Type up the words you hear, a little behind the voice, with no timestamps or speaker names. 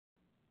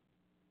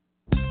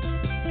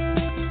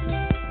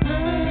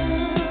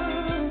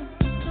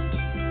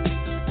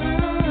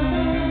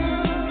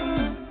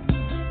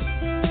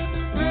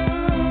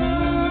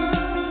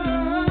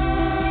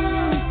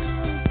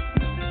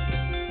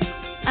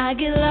I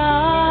get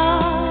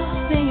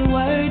lost in your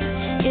words.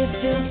 It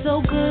feels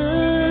so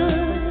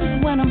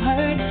good when I'm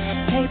hurt.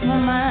 Takes my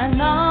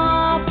mind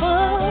off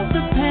of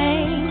the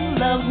pain.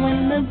 Love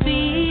when the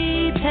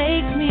beat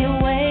takes me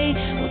away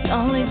with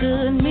only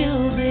good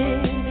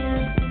music.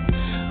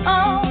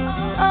 Oh,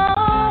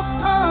 oh,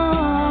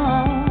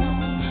 oh,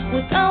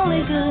 with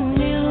only good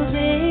music.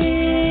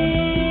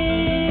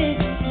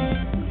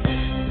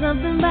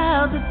 Something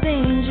about the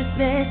things you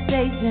said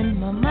stays in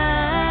my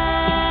mind.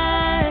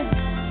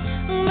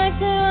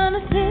 Makes me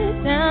wanna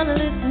sit down and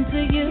listen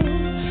to you.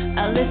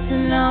 I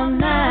listen all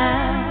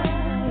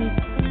night.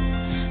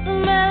 The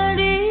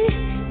melody,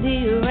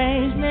 the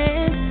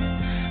arrangement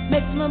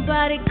makes my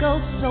body go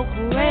so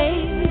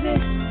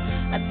crazy.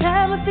 I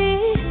tap my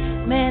feet,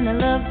 man, I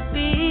love the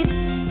beat.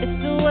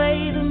 It's the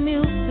way the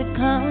music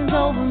comes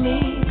over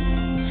me.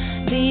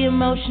 The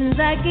emotions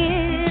I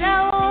get,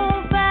 I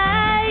won't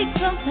fight.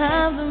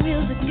 Sometimes the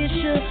music is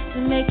sure to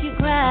make you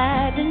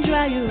cry, then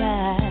dry your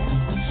eyes.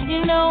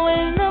 You know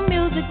when the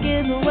music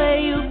is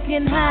away, you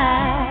can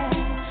hide.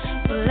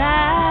 But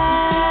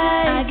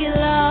I get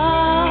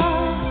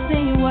lost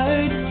in your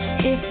words.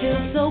 It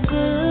feels so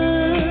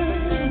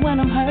good when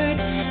I'm hurt.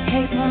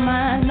 Takes my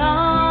mind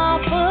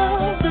off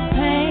of the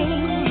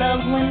pain. Love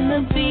when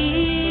the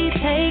beat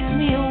takes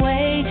me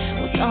away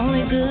with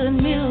only good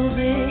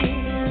music.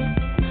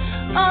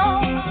 Oh,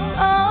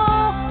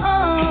 oh,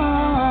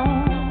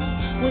 oh,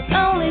 with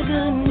only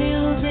good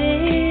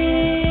music.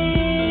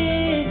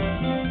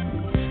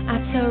 I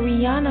tell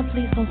Rihanna,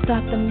 please don't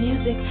stop the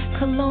music.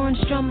 Lauren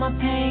strum my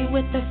pain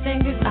with her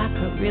fingers. I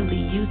could really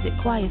use it.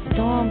 Quiet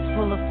storms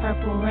full of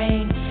purple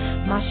rain.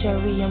 My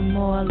Cherie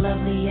more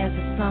lovely as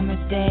a summer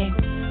day.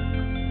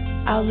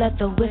 I'll let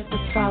the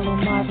whispers follow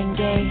Marvin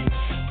Gaye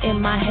in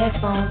my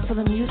headphones till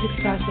the music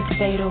starts to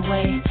fade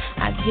away.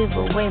 I give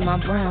away my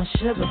brown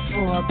sugar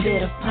for a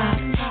bit of pop.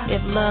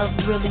 If love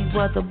really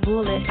was a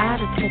bullet, I'd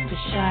have took the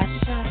shot.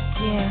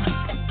 Yeah.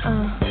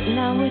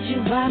 Now would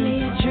you buy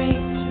me a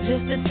drink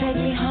just to take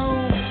me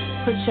home?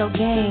 Put your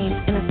game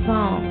in a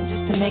song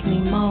just to make me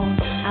moan.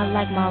 I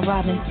like my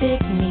Robin Thicke,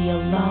 me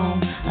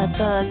alone. A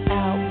Thug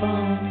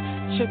album.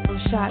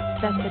 Triple shots,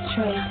 that's a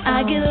trace.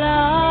 I get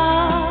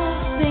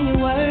lost in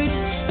your words.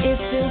 It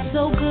feels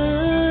so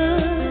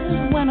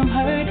good when I'm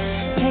hurt.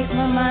 Takes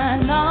my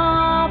mind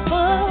off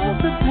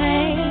of the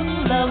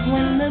pain. Love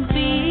when the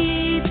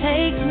beat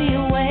takes me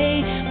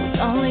away with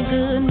only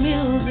good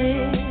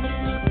music.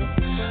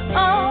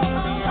 Oh,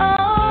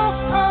 oh,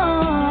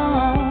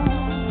 oh,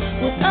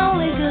 with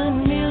only good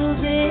music.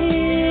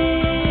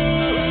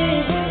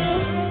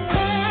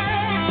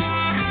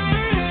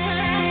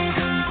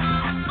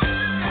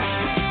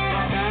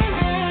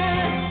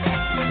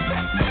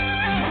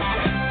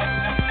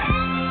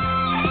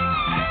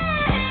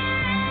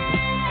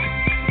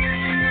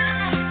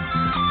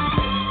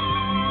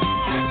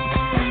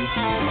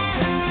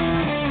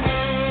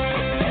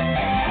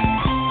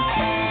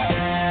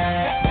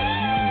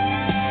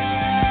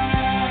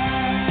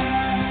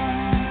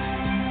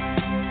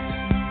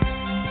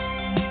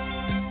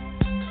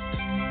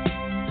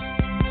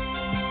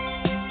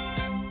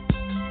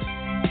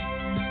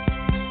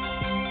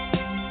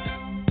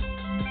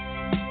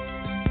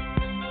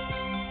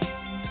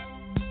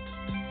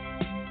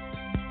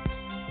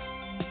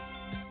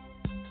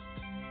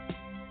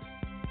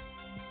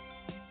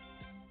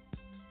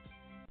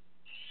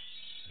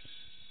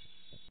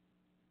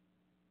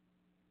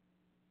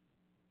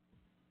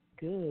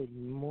 Good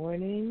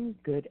morning,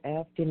 good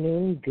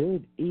afternoon,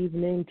 good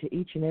evening to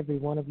each and every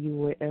one of you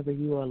wherever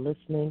you are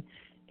listening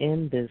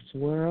in this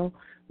world.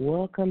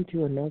 Welcome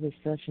to another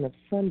session of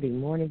Sunday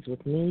Mornings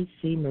with me,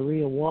 C.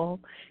 Maria Wall,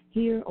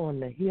 here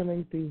on the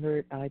Healing Through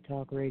Hurt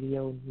iTalk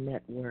Radio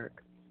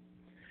Network.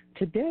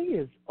 Today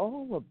is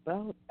all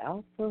about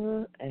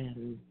alpha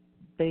and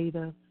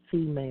beta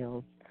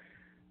females.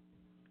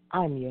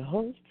 I'm your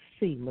host,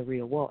 C.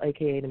 Maria Wall,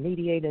 a.k.a. the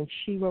Mediator and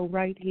Shiro,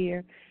 right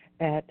here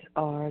at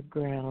our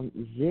ground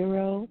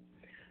zero.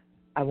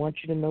 I want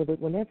you to know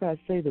that whenever I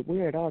say that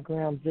we're at our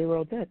ground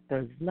zero, that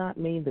does not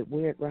mean that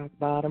we're at rock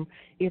bottom.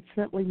 It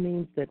simply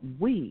means that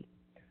we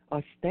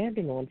are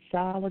standing on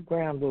solid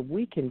ground where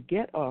we can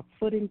get our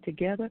footing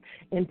together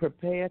and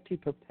prepare to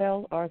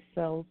propel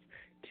ourselves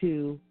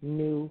to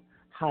new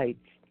heights.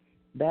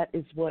 That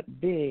is what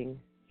being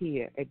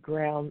here at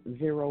ground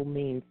zero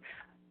means.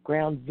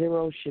 Ground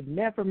zero should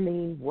never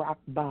mean rock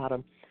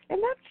bottom.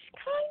 And that's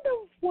kind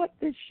of what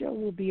this show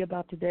will be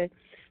about today.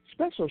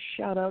 Special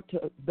shout out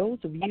to those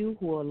of you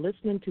who are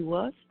listening to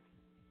us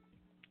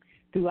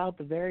throughout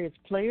the various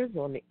players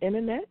on the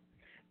internet.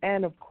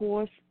 And, of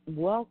course,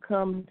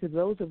 welcome to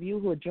those of you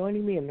who are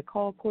joining me in the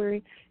call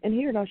query and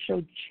here in our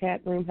show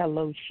chat room.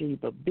 Hello,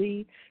 Sheba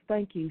B.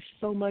 Thank you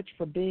so much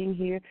for being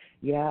here.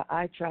 Yeah,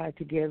 I try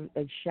to give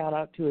a shout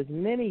out to as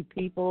many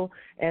people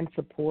and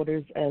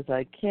supporters as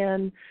I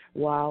can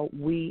while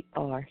we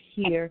are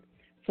here.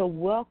 So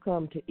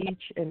welcome to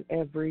each and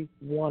every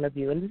one of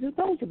you. And to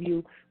those of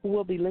you who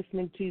will be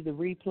listening to the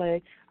replay,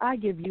 I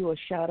give you a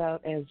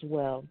shout-out as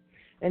well.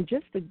 And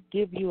just to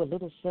give you a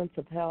little sense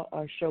of how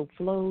our show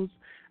flows,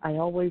 I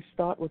always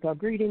start with our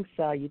greetings,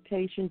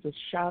 salutations, a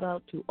shout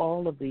out to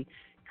all of the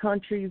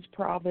countries,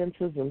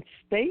 provinces, and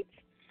states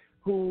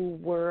who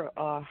were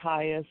our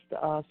highest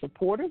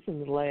supporters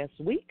in the last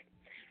week.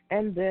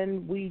 And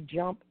then we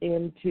jump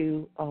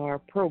into our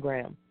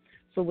program.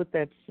 So with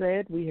that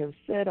said, we have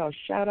said our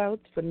shout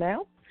outs for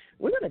now.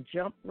 We're going to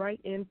jump right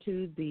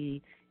into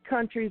the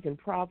countries and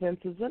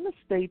provinces and the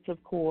states,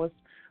 of course,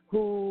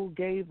 who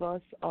gave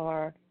us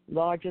our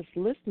largest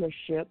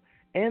listenership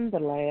in the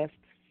last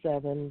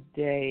 7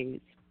 days.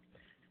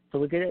 So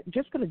we're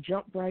just going to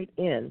jump right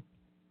in.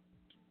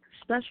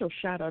 Special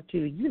shout out to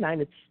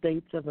United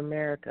States of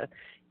America,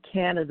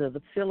 Canada,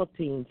 the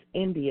Philippines,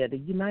 India, the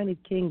United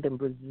Kingdom,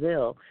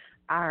 Brazil,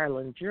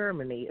 Ireland,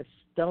 Germany,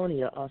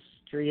 Estonia,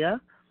 Austria.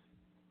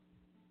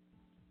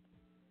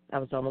 I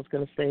was almost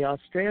going to say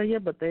Australia,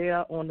 but they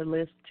are on the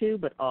list too.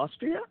 But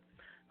Austria,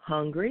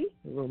 Hungary,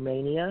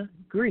 Romania,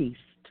 Greece,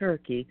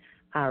 Turkey,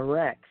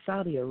 Iraq,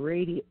 Saudi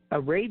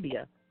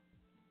Arabia,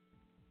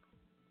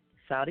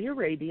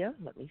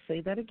 let me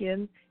say that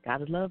again,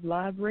 gotta love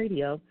live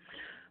radio,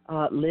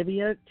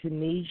 Libya,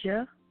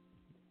 Tunisia,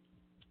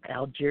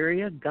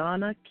 Algeria,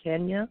 Ghana,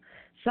 Kenya,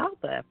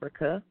 South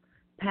Africa,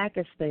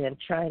 Pakistan,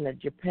 China,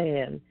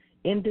 Japan,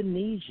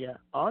 Indonesia,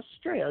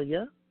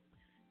 Australia,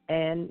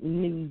 and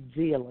New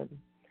Zealand.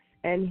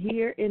 And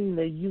here in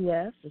the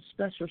U.S., a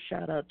special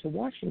shout-out to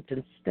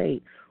Washington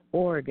State,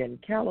 Oregon,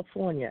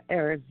 California,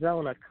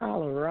 Arizona,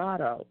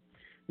 Colorado,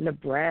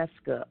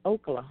 Nebraska,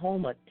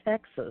 Oklahoma,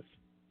 Texas,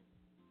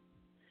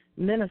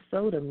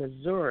 Minnesota,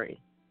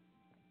 Missouri,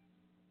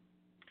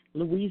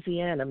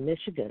 Louisiana,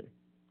 Michigan,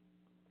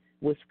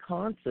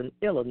 Wisconsin,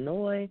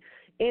 Illinois,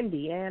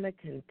 Indiana,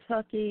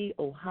 Kentucky,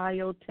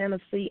 Ohio,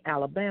 Tennessee,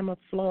 Alabama,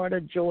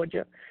 Florida,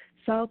 Georgia,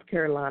 South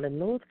Carolina,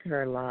 North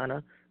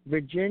Carolina,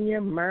 Virginia,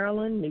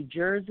 Maryland, New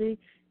Jersey,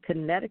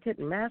 Connecticut,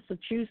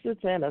 Massachusetts,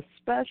 and a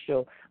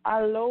special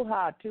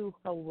aloha to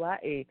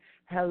Hawaii.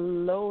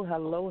 Hello,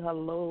 hello,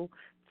 hello.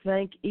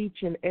 Thank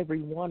each and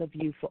every one of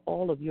you for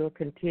all of your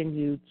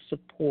continued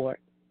support.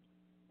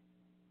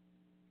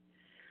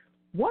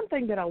 One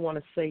thing that I want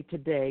to say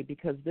today,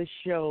 because this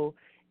show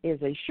is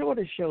a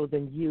shorter show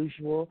than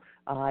usual,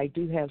 I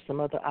do have some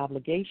other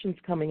obligations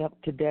coming up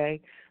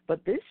today,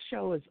 but this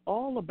show is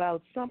all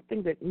about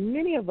something that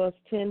many of us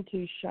tend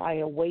to shy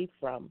away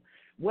from.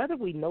 Whether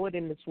we know it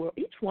in this world,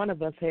 each one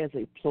of us has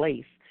a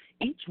place.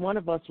 Each one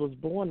of us was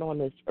born on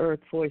this earth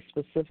for a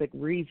specific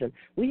reason.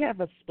 We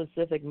have a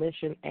specific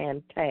mission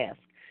and task.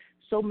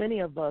 So many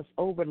of us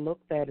overlook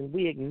that and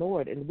we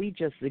ignore it and we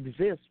just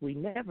exist. We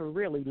never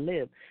really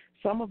live.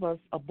 Some of us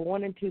are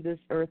born into this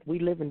earth. We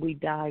live and we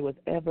die with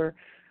ever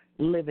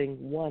living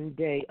one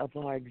day of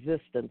our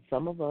existence.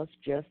 Some of us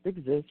just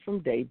exist from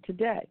day to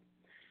day.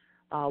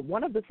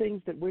 One of the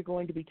things that we're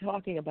going to be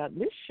talking about in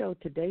this show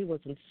today was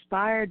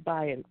inspired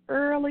by an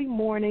early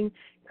morning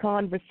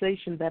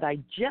conversation that I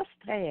just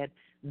had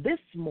this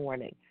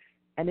morning,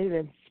 and it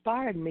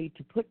inspired me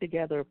to put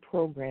together a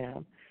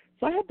program.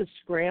 So I had to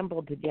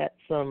scramble to get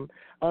some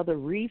other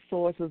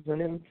resources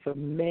and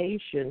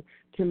information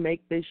to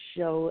make this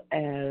show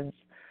as,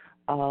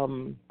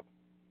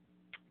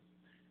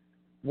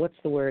 what's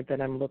the word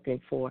that I'm looking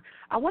for?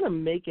 I want to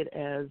make it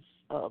as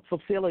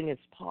fulfilling as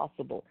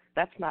possible.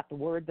 That's not the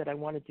word that I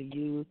wanted to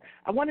use.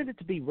 I wanted it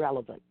to be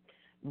relevant.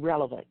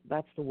 Relevant,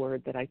 that's the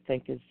word that I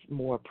think is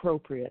more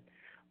appropriate.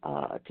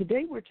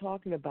 Today we're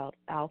talking about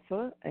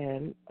alpha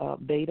and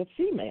beta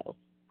females.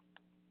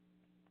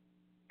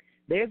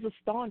 There's a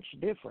staunch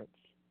difference.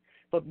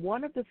 But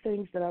one of the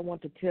things that I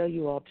want to tell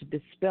you all to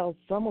dispel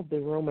some of the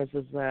rumors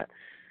is that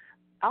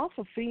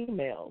alpha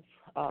females,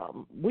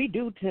 we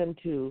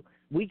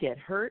get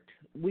hurt,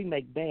 we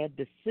make bad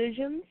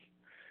decisions,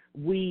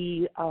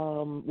 we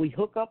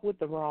hook up with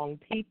the wrong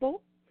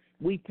people,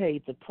 we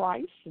paid the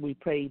price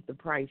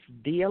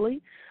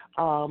dearly.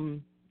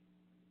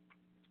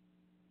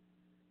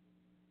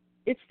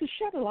 It's to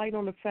shed a light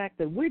on the fact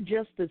that we're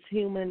just as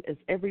human as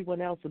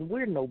everyone else and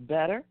we're no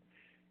better.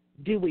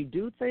 Do we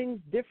do things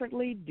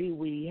differently? Do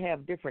we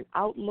have different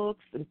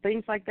outlooks and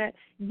things like that?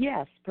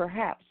 Yes,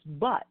 perhaps,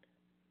 but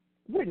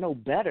we're no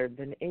better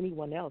than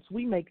anyone else.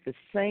 We make the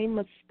same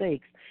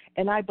mistakes,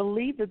 and I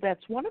believe that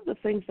that's one of the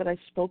things that I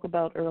spoke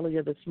about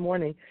earlier this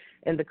morning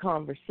in the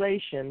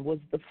conversation was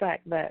the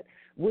fact that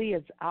we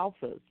as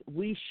alphas,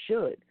 we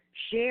should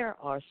share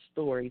our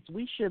stories.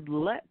 We should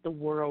let the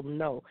world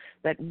know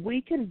that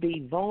we can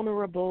be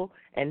vulnerable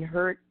and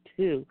hurt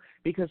too,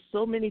 because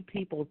so many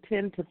people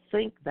tend to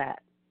think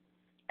that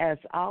as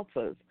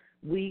alphas,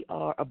 we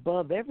are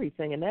above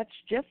everything, and that's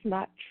just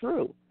not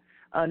true.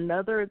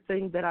 Another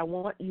thing that I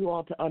want you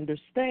all to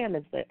understand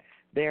is that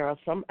there are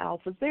some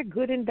alphas, they're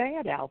good and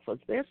bad alphas.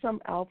 There's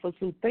some alphas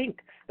who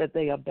think that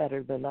they are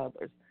better than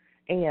others,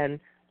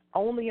 and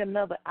only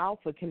another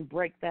alpha can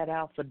break that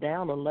alpha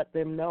down and let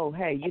them know,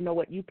 hey, you know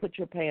what, you put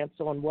your pants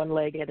on one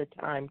leg at a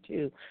time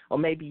too, or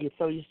maybe you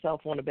throw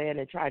yourself on a bed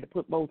and try to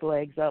put both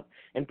legs up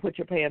and put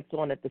your pants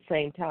on at the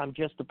same time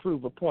just to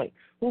prove a point.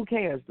 Who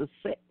cares?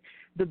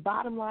 The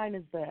bottom line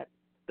is that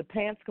the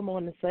pants come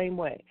on the same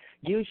way,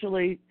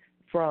 usually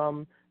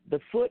from the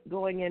foot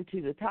going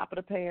into the top of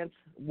the pants,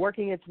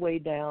 working its way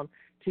down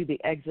to the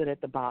exit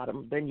at the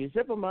bottom. Then you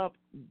zip them up,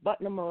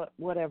 button them up,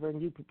 whatever,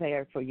 and you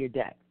prepare for your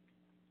day.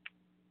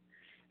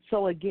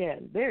 So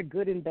again, they're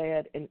good and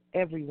bad in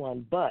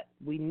everyone, but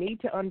we need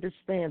to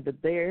understand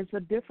that there's a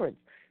difference.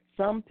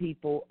 Some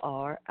people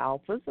are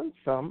alphas and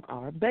some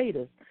are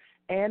betas.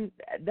 And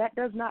that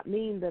does not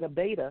mean that a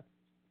beta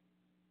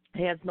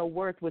has no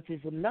worth, which is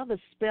another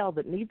spell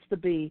that needs to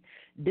be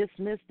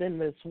dismissed in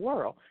this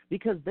world,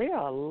 because there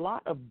are a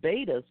lot of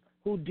betas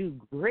who do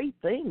great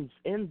things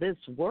in this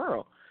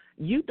world.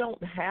 You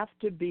don't have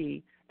to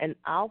be an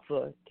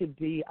alpha to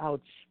be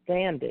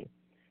outstanding.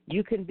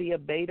 You can be a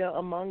beta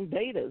among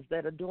betas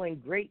that are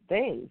doing great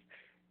things.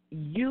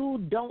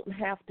 You don't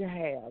have to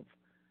have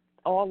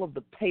all of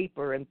the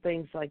paper and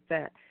things like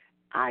that.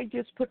 I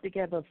just put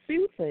together a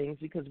few things,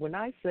 because when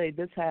I say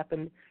this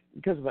happened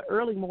because of an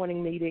early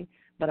morning meeting,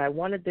 but I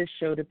wanted this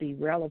show to be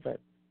relevant,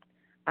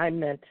 I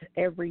meant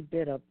every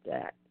bit of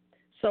that.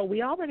 So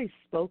we already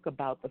spoke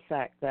about the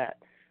fact that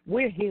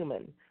we're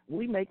human.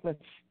 We make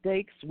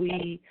mistakes.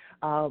 We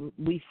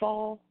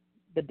fall.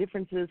 The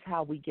difference is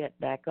how we get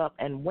back up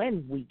and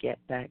when we get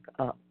back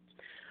up.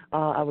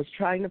 I was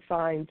trying to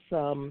find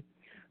some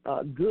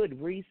good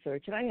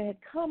research, and I had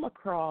come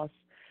across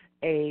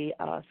a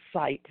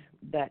site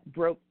that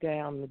broke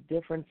down the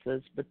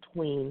differences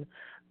between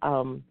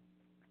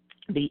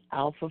the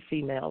alpha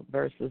female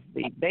versus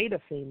the beta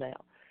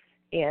female.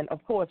 And,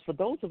 of course, for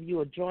those of you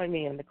who join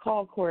me in the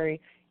call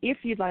query, if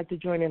you'd like to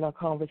join in our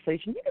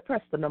conversation, you can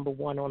press the number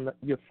 1 on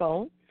your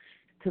phone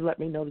to let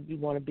me know that you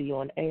want to be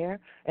on air.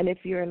 And if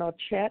you're in our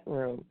chat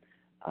room,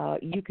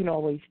 you can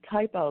always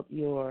type out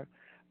your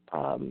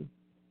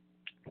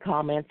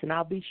comments, and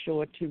I'll be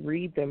sure to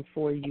read them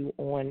for you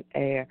on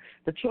air.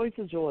 The choice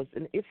is yours.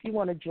 And if you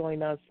want to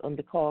join us on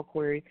the call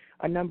query,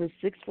 our number is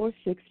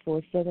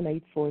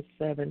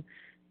 646-478-4726.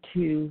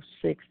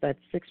 That's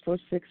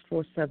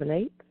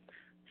 646-478-4726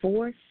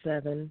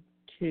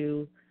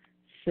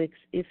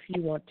 if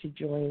you want to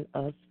join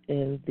us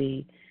in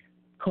the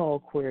call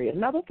query.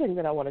 Another thing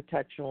that I want to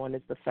touch on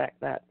is the fact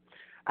that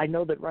I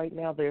know that right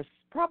now there's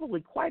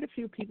probably quite a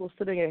few people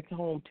sitting at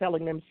home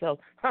telling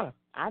themselves,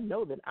 I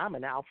know that I'm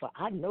an alpha.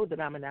 I know that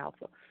I'm an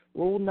alpha.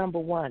 Rule number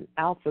 1,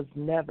 alphas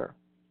never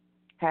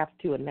have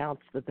to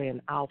announce that they're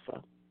an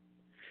alpha.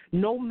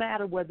 No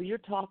matter whether you're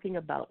talking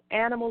about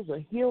animals or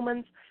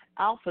humans,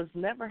 alphas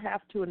never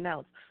have to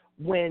announce.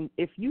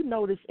 If you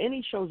notice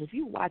any shows, if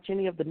you watch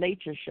any of the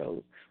nature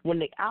shows, when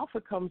the alpha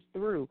comes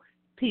through,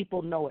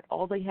 people know it.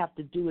 All they have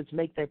to do is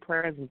make their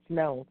presence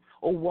known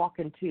or walk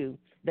into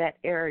that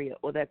area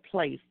or that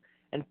place,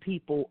 and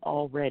people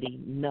already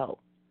know.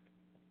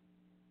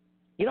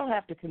 You don't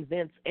have to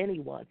convince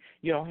anyone.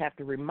 You don't have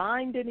to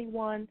remind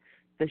anyone.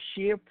 The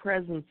sheer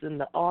presence and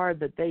the aura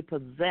that they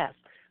possess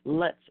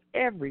lets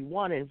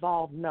everyone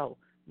involved know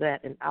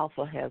that an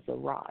alpha has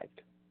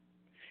arrived.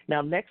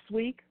 Now, next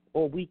week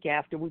or week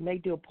after, we may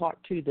do a part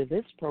 2 to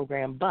this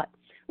program, but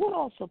we'll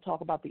also talk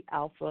about the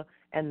alpha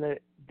and the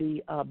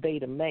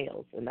beta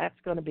males, and that's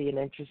going to be an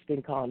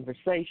interesting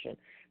conversation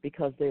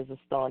because there's a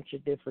staunch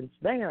difference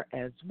there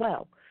as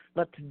well.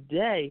 But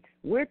today,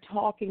 we're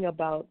talking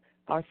about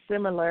our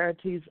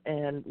similarities,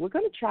 and we're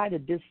going to try to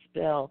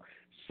dispel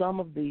some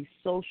of the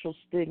social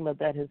stigma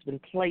that has been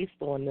placed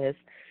on this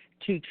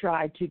to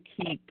try to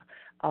keep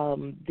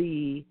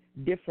the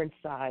different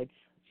sides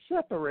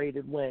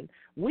separated when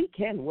we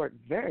can work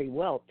very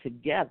well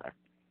together.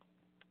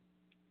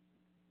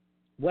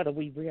 Whether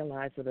we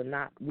realize it or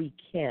not, we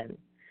can.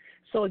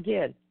 So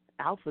again,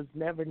 alphas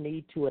never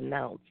need to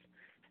announce.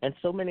 And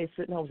so many are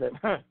sitting home saying,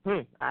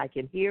 I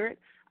can hear it,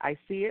 I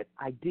see it,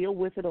 I deal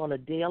with it on a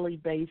daily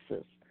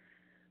basis.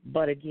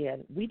 But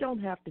again, we don't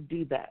have to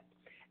do that.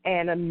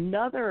 And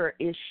another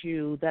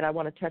issue that I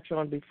want to touch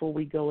on before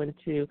we go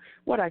into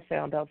what I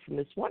found out from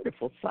this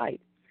wonderful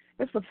site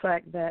is the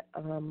fact that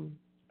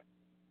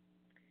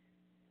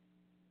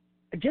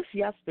just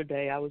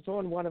yesterday I was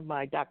on one of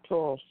my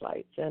doctoral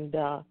sites, and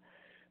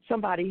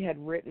somebody had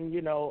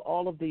written,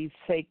 all of these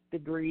fake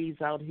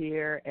degrees out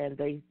here, and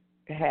they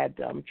had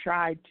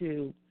tried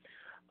to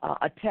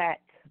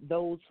attack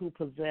those who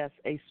possess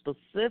a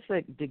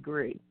specific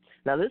degree.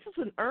 Now, this is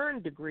an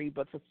earned degree,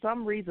 but for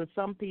some reason,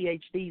 some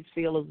PhDs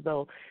feel as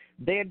though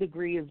their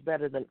degree is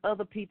better than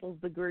other people's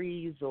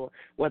degrees, or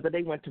whether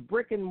they went to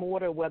brick and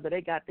mortar, whether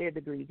they got their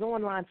degrees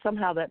online,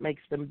 somehow that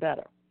makes them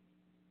better.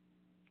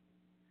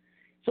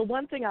 So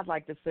one thing I'd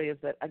like to say is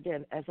that,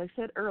 again, as I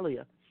said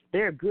earlier,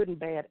 there are good and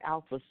bad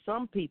alphas.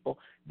 Some people,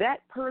 that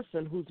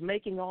person who's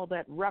making all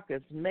that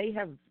ruckus may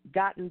have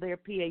gotten their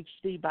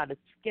PhD by the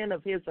skin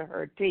of his or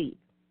her teeth,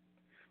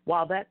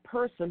 while that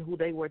person who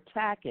they were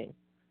attacking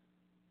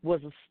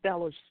was a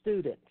stellar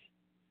student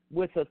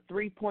with a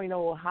 3.0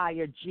 or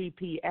higher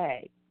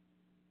GPA.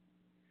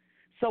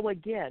 So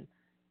again,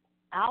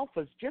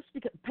 alphas, just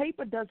because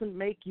paper doesn't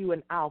make you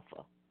an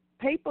alpha.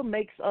 Paper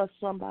makes us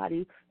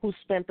somebody who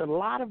spent a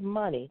lot of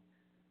money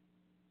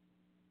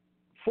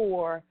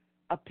for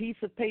a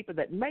piece of paper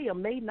that may or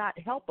may not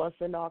help us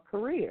in our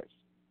careers.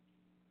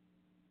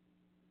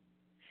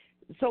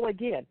 So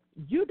again,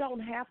 you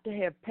don't have to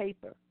have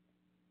paper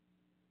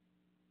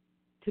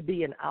to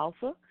be an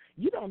alpha.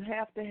 You don't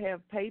have to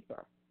have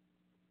paper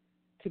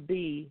to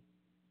be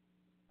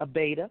a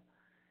beta.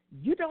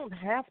 You don't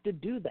have to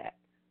do that.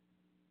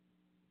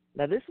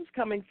 Now, this is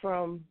coming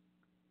from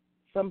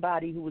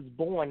somebody who was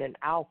born an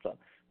alpha,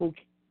 who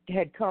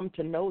had come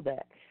to know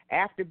that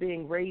after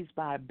being raised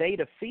by a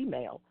beta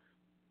female.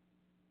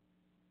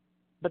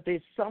 But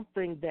there's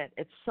something that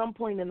at some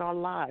point in our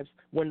lives,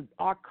 when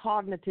our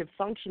cognitive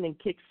functioning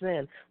kicks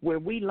in, where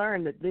we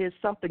learn that there's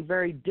something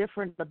very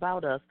different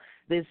about us,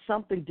 there's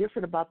something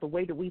different about the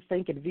way that we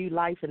think and view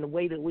life and the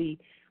way that we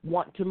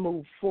want to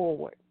move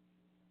forward.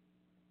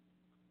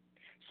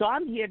 So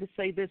I'm here to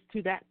say this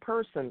to that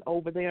person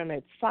over there on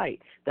that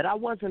site, that I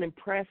wasn't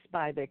impressed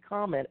by their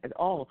comment at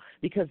all,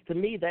 because to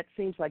me that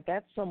seems like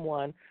that's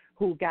someone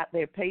who got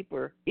their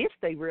paper, if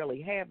they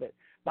really have it,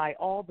 by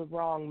all the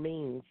wrong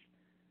means,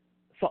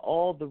 for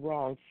all the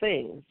wrong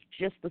things,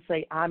 just to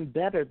say I'm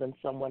better than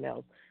someone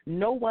else.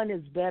 No one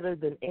is better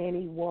than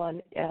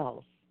anyone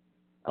else,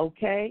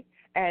 okay?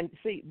 And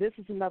see, this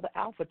is another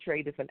alpha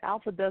trait. If an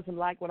alpha doesn't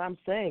like what I'm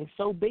saying,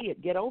 so be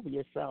it. Get over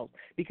yourself,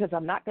 because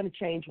I'm not going to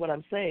change what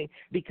I'm saying,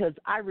 because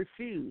I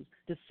refuse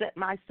to set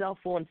myself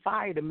on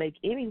fire to make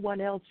anyone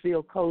else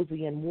feel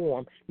cozy and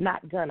warm.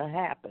 Not going to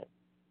happen.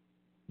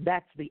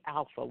 That's the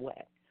alpha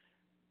way.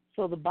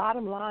 So the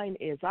bottom line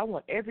is I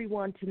want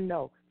everyone to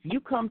know, if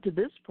you come to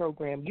this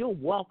program, you're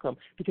welcome,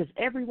 because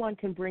everyone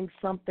can bring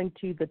something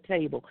to the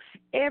table.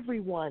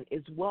 Everyone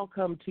is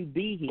welcome to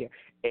be here.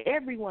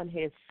 Everyone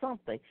has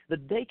something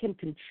that they can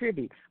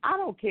contribute. I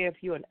don't care if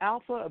you're an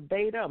alpha, a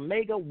beta,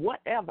 omega,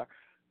 whatever.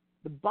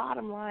 The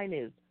bottom line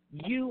is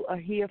you are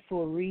here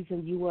for a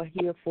reason. You are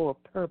here for a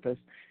purpose.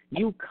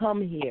 You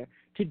come here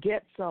to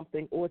get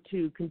something or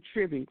to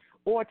contribute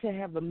or to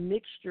have a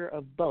mixture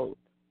of both.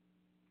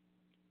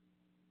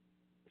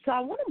 So I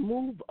want to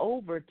move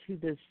over to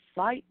this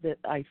site that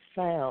I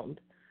found,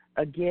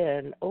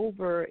 again,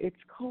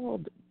 it's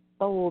called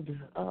Bold,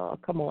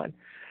 come on.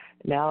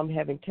 Now I'm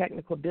having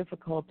technical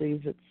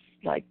difficulties. It's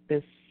like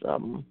this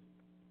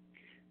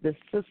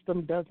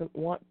system doesn't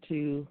want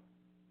to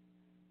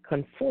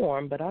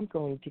conform, but I'm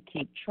going to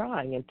keep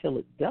trying until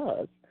it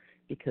does,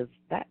 because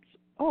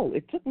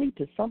it took me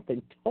to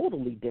something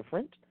totally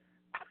different.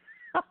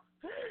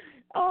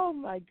 Oh,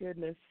 my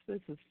goodness,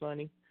 this is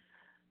funny.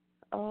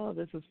 Oh,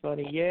 this is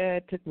funny. Yeah,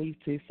 it took me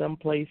to some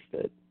place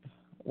that,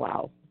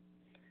 wow.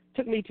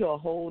 Took me to a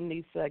whole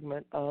new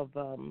segment of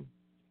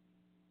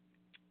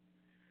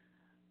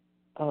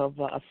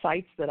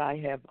sites that I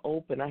have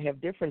open. I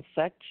have different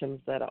sections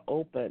that are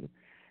open,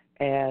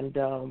 and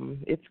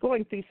it's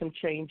going through some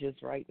changes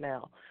right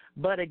now.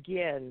 But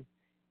again,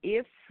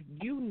 if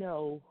you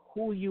know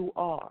who you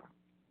are,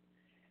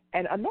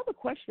 and another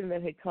question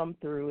that had come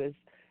through is,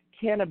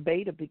 can a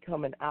beta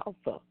become an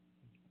alpha?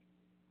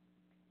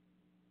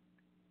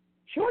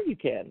 Sure you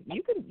can.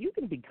 You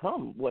can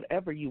become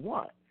whatever you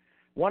want.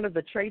 One of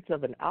the traits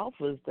of an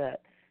alpha is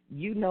that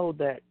you know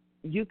that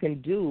you can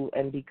do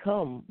and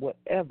become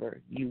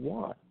whatever you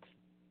want.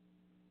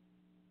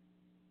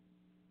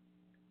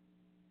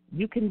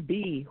 You can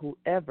be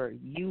whoever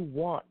you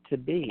want to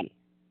be.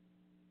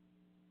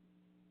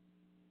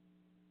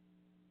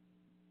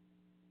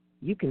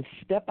 You can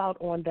step out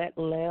on that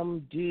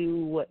limb,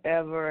 do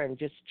whatever, and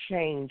just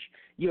change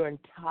your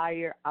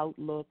entire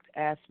outlook,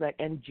 aspect,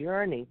 and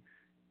journey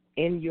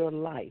in your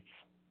life.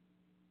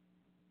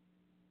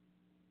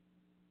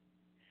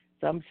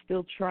 So I'm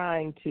still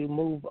trying to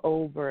move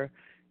over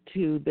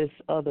to this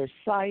other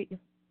site,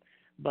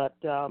 but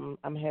I'm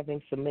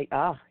having some,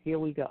 here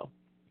we go.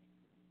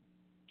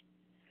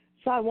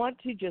 So I want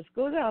to just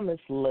go down this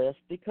list,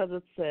 because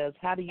it says,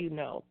 how do you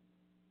know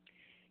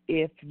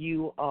if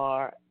you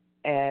are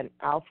an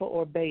alpha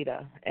or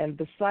beta? And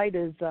the site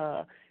is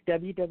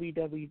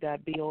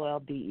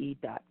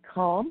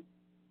www.bolde.com,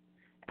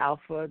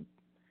 alpha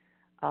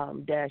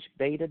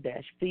beta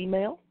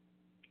female.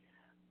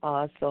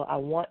 So I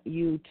want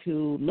you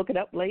to look it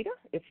up later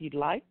if you'd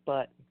like,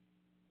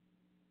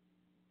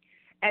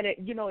 and it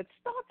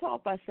starts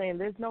off by saying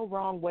there's no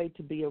wrong way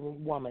to be a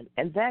woman,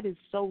 and that is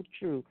so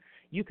true.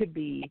 You could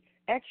be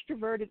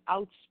extroverted,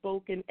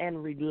 outspoken,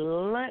 and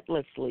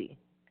relentlessly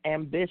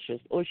ambitious,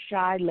 or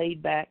shy,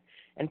 laid back,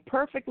 and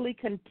perfectly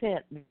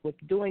content with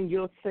doing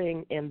your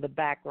thing in the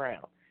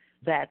background.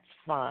 That's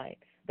fine.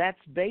 That's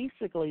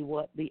basically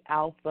what the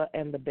alpha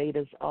and the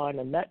betas are in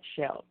a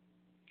nutshell.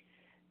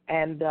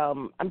 And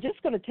I'm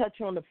just going to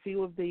touch on a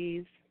few of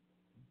these.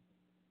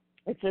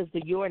 It says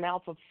that you're an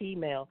alpha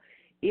female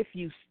if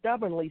you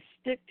stubbornly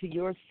stick to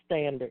your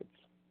standards.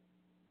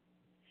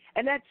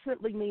 And that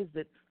simply means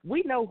that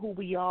we know who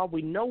we are,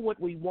 we know what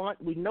we want,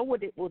 we know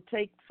what it will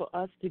take for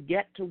us to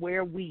get to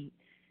where we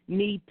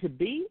need to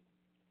be,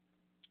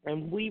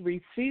 and we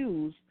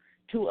refuse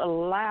to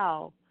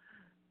allow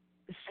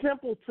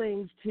simple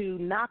things to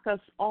knock us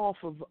off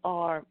of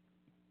our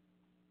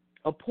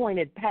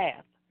appointed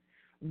path.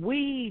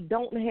 We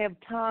don't have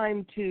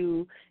time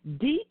to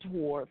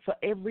detour for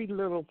every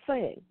little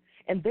thing.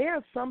 And there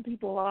are some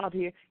people out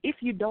here, if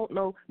you don't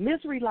know,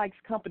 misery likes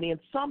company, and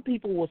some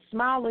people will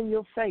smile in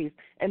your face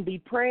and be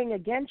praying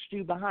against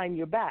you behind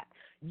your back.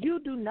 You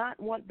do not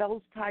want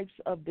those types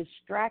of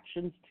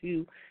distractions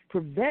to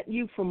prevent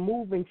you from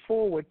moving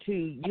forward to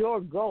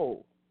your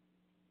goal.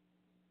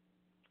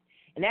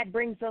 And that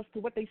brings us to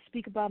what they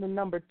speak about in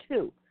number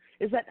 2,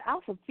 is that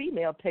alpha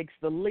female takes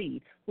the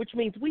lead, which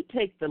means we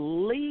take the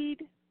lead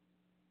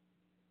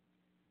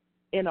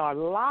in our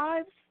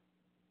lives.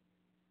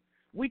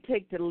 We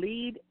take the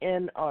lead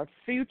in our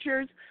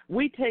futures.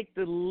 We take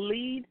the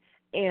lead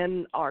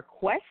in our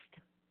quest.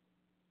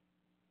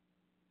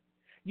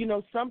 You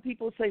know, some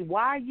people say,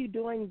 why are you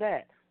doing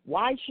that?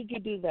 Why should you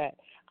do that?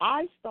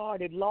 I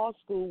started law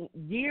school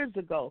years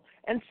ago,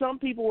 and some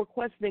people were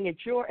questioning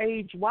at your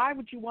age, why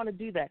would you want to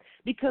do that?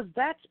 Because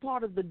that's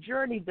part of the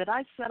journey that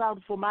I set out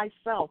for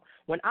myself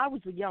when I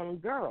was a young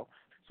girl.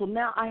 So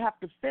now I have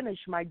to finish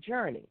my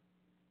journey.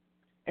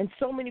 And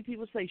so many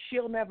people say,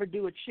 she'll never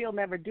do it, she'll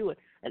never do it.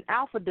 And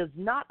alpha does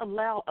not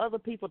allow other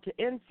people to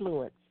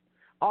influence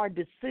our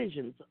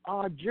decisions,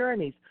 our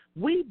journeys.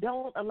 We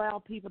don't allow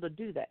people to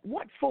do that.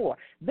 What for?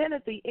 Then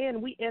at the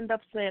end, we end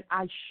up saying,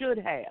 I should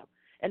have.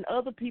 And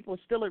other people are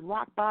still at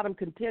rock bottom,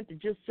 content to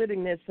just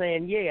sitting there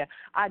saying, yeah,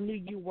 I knew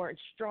you weren't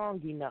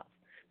strong enough.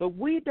 But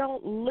we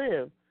don't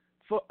live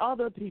for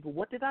other people.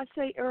 What did I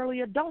say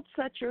earlier? Don't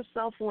set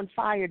yourself on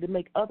fire to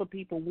make other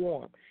people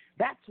warm.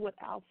 That's what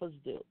alphas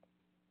do.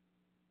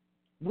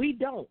 We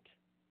don't.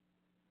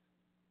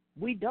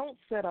 We don't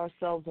set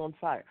ourselves on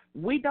fire.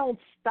 We don't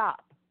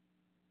stop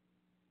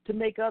to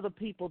make other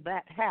people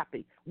that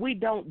happy. We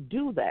don't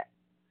do that.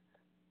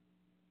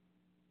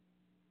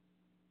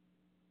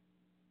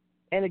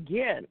 And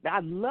again, I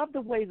love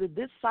the way that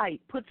this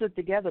site puts it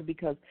together,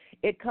 because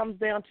it comes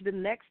down to the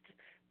next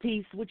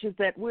piece, which is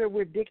that we're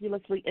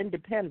ridiculously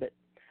independent.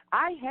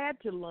 I had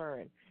to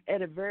learn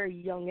at a very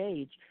young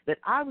age that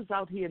I was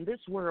out here in this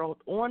world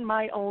on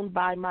my own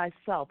by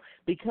myself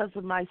because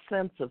of my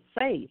sense of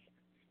faith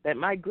that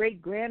my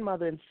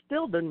great-grandmother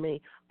instilled in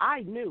me.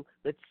 I knew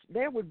that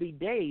there would be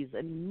days,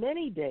 and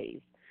many days,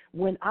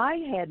 when I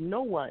had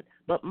no one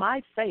but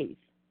my faith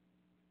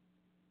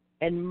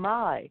and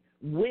my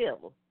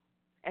will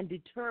and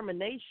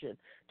determination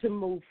to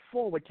move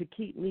forward, to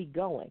keep me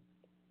going.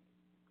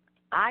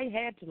 I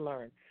had to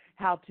learn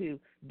how to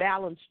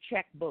balance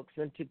checkbooks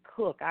and to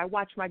cook. I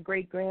watched my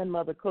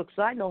great-grandmother cook,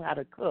 so I know how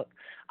to cook.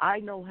 I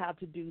know how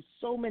to do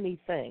so many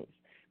things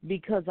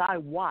because I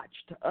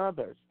watched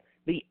others,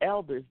 the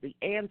elders, the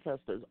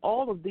ancestors,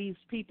 all of these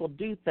people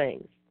do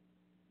things.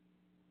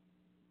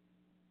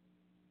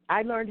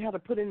 I learned how to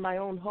put in my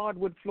own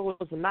hardwood floors,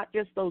 and not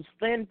just those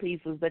thin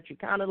pieces that you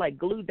kind of like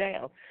glue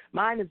down.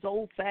 Mine is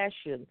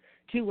old-fashioned,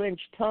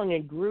 2-inch tongue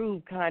and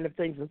groove kind of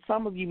things, and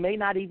some of you may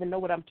not even know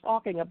what I'm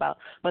talking about.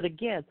 But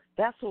again,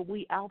 that's what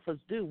we alphas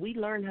do. We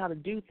learn how to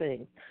do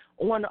things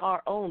on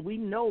our own. We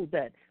know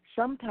that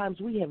sometimes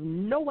we have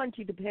no one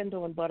to depend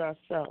on but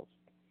ourselves.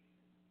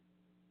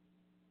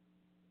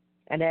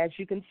 And as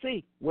you can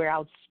see, we're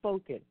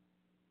outspoken.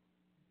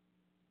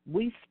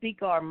 We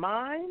speak our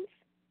minds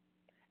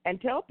and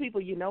tell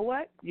people, you know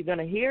what, you're going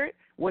to hear it.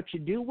 What you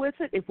do with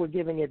it, if we're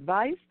giving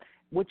advice,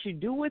 what you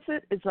do with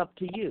it is up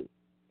to you.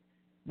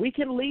 We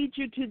can lead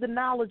you to the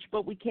knowledge,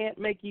 but we can't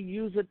make you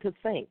use it to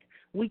think.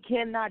 We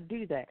cannot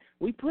do that.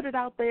 We put it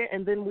out there,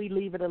 and then we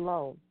leave it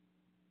alone.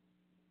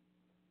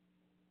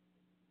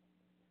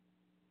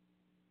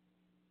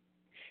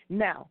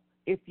 Now,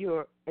 if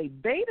you're a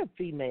beta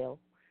female,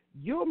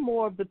 you're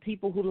more of the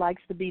people who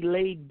likes to be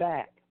laid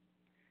back.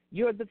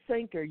 You're the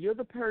thinker. You're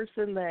the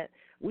person that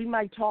we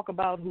might talk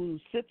about who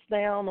sits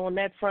down on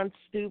that front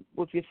stoop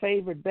with your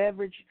favorite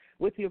beverage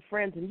with your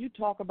friends, and you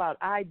talk about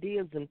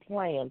ideas and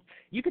plans.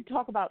 You could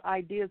talk about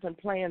ideas and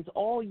plans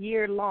all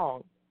year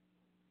long.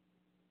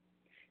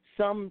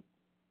 Some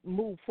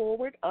move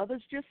forward.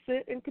 Others just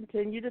sit and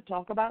continue to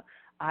talk about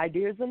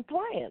ideas and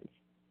plans.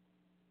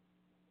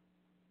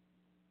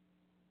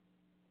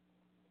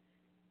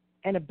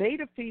 And a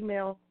beta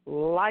female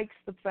likes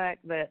the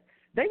fact that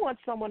they want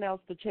someone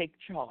else to take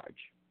charge.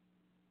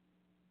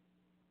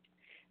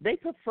 They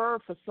prefer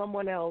for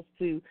someone else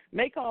to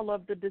make all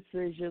of the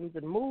decisions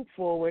and move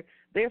forward.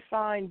 They're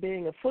fine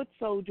being a foot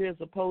soldier as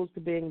opposed to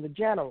being the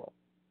general.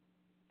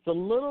 It's a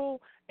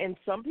little, in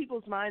some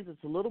people's minds,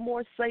 it's a little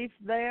more safe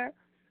there,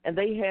 and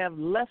they have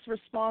less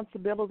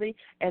responsibility,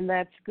 and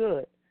that's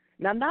good.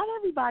 Now, not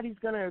everybody's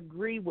going to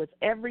agree with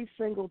every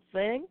single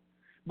thing,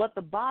 but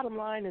the bottom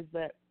line is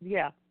that,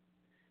 yeah,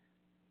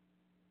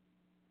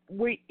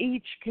 we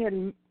each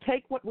can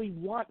take what we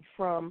want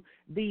from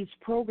these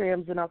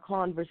programs in our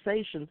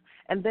conversations,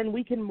 and then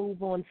we can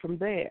move on from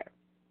there.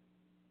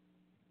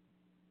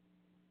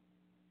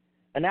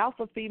 An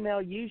alpha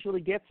female usually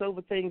gets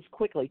over things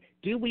quickly.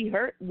 Do we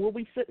hurt? Will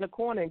we sit in a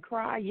corner and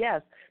cry?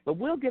 Yes, but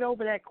we'll get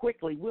over that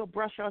quickly. We'll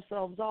brush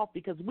ourselves off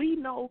because we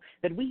know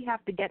that we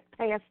have to get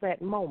past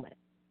that moment.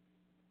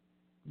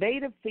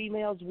 Beta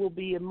females will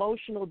be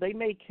emotional. They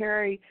may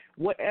carry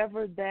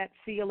whatever that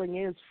feeling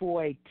is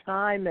for a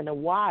time and a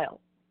while.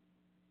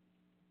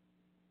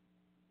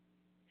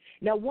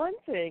 Now, one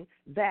thing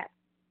that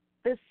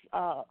this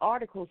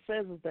article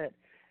says is that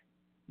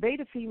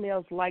beta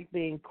females like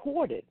being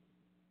courted.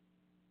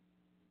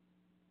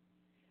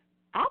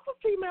 Alpha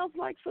females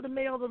like for the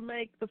male to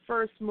make the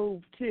first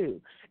move too,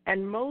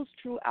 and most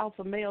true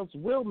alpha males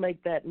will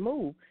make that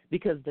move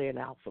because they're an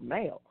alpha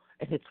male,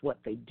 and it's what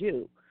they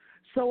do.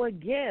 So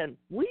again,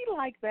 we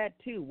like that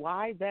too.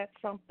 Why that's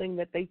something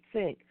that they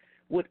think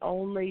would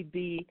only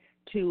be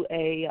to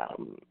a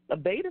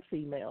beta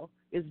female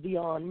is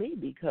beyond me,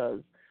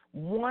 because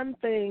one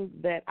thing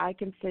that I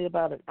can say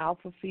about an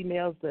alpha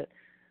female is that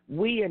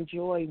we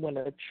enjoy when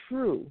a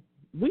true,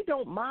 we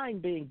don't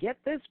mind being, get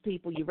this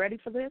people, you ready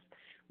for this?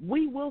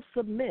 We will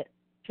submit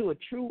to a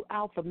true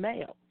alpha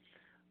male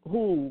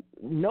who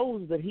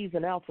knows that he's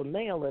an alpha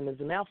male and is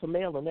an alpha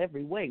male in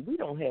every way. We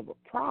don't have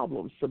a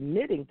problem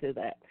submitting to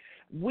that.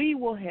 We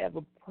will have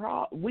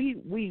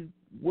we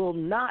will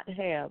not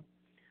have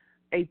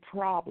a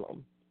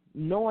problem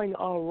knowing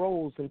our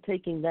roles and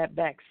taking that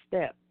back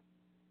step.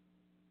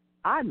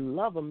 I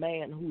love a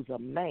man who's a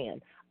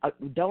man.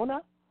 Don't I?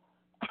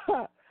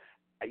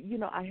 You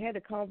know, I had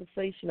a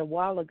conversation a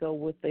while ago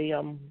with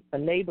a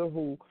neighbor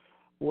who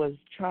was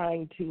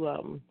trying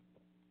to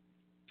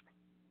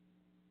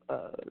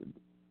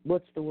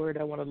what's the word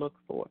I want to look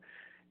for?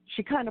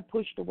 She kind of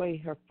pushed away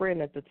her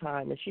friend at the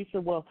time, and she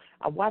said, well,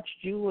 I watched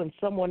you and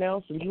someone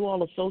else, and you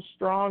all are so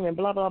strong and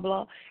blah, blah,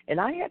 blah. And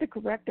I had to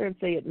correct her and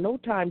say, at no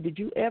time did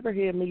you ever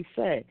hear me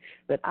say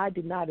that I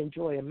did not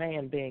enjoy a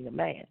man being a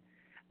man.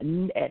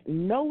 At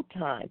no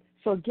time.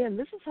 So, again,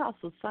 this is how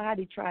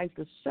society tries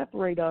to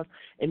separate us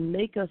and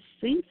make us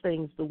see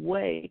things the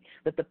way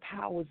that the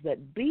powers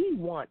that be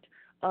want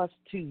us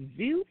to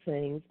view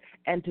things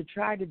and to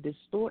try to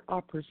distort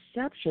our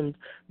perceptions.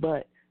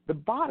 But the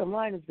bottom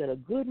line is that a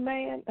good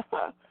man,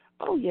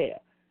 oh, yeah.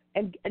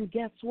 And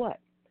guess what?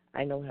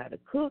 I know how to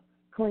cook,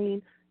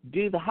 clean,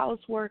 do the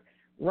housework,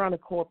 run a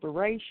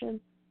corporation.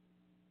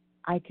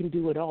 I can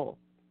do it all.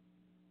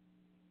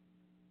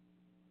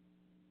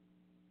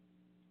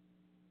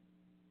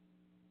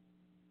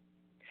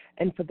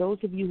 And for those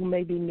of you who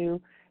may be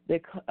new,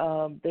 there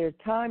are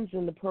times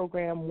in the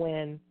program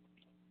when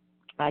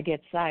I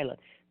get silent.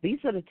 These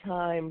are the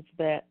times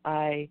that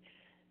I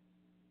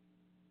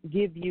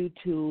give you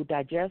to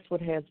digest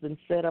what has been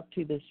said up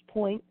to this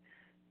point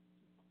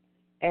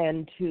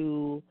and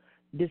to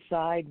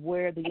decide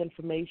where the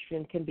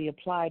information can be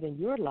applied in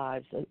your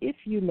lives. And if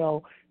you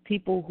know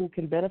people who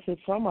can benefit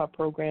from our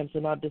programs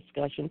and our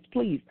discussions,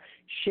 please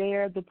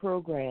share the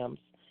programs,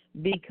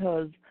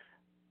 because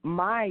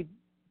my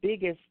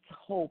biggest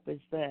hope is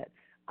that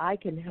I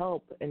can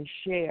help and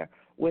share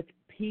with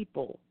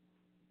people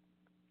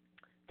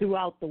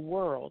throughout the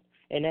world.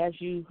 And as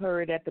you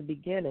heard at the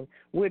beginning,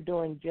 we're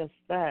doing just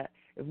that.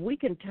 If we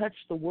can touch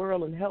the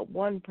world and help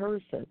one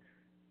person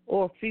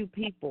or a few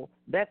people,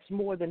 that's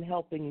more than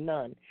helping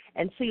none.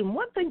 And see,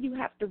 one thing you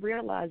have to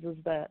realize is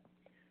that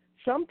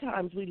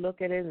sometimes we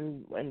look at it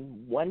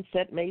and one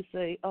set may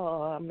say,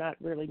 oh, I'm not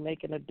really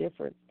making a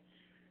difference.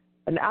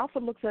 An alpha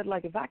looks at it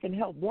like, if I can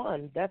help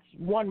one, that's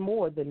one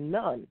more than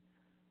none.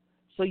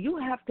 So you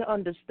have to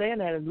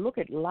understand that and look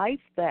at life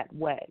that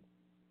way.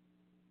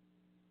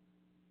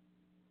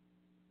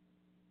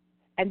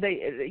 And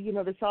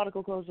this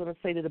article goes on to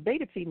say that a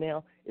beta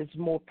female is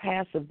more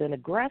passive than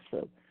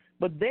aggressive.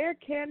 But there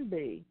can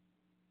be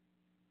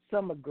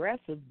some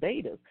aggressive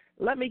betas.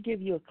 Let me give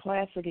you a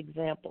classic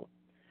example.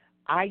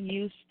 I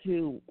used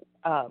to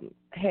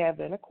have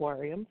an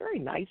aquarium, very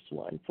nice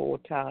one for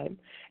a time.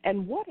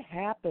 And what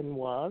happened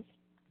was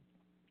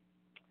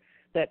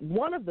that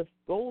one of the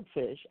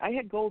goldfish, I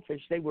had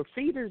goldfish, they were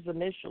feeders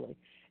initially,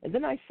 and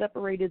then I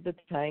separated the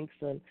tanks,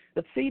 and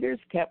the feeders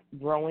kept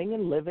growing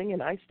and living,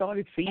 and I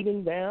started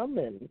feeding them,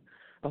 and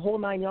the whole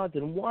 9 yards,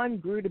 and one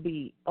grew to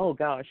be, oh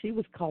gosh, he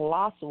was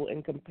colossal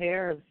in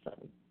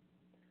comparison.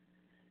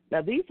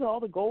 Now, these are all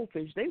the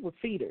goldfish. They were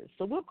feeders,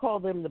 so we'll call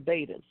them the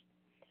betas.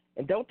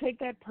 And don't take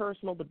that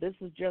personal, but this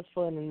is just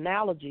for an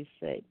analogy's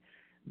sake.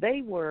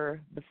 They were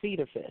the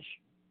feeder fish.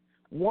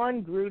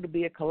 One grew to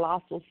be a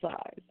colossal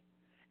size.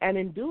 And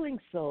in doing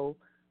so,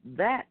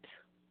 that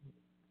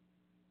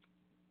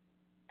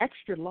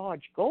extra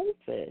large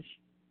goldfish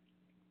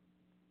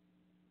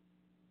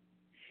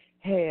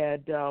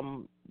had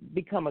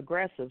become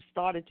aggressive,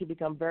 started to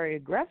become very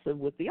aggressive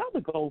with the other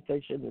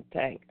goldfish in the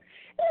tank.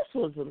 This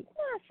was a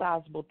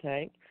sizable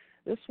tank.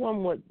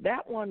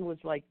 That one was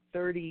like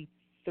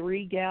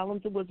 33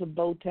 gallons. It was a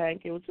boat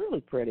tank. It was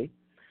really pretty.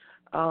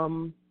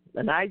 And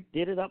I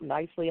did it up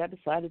nicely. I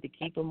decided to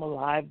keep them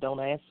alive. Don't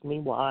ask me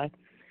why.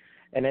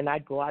 And then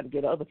I'd go out and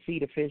get other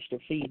feeder fish to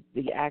feed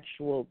the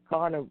actual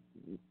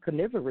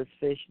carnivorous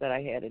fish that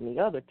I had in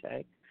the other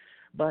tank.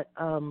 But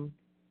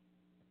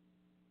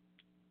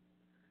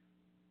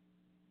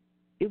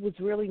it was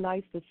really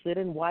nice to sit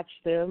and watch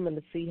them and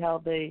to see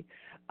how they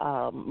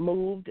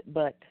moved.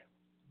 But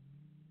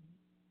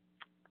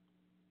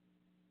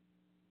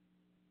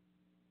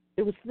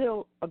it was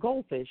still a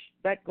goldfish.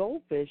 That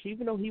goldfish,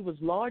 even though he was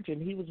larger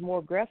and he was more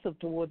aggressive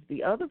towards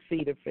the other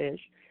feeder fish,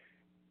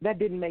 that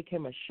didn't make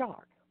him a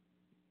shark.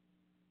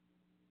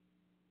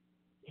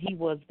 he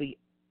was the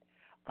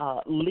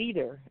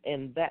leader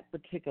in that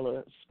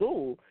particular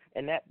school,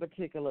 and that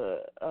particular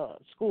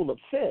school of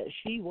fish.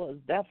 He was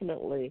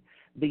definitely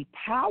the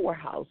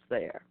powerhouse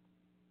there.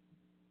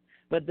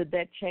 But did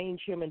that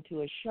change him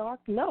into a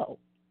shark? No.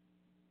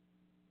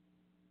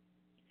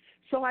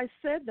 So I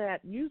said that,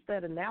 used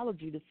that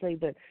analogy to say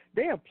that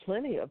there are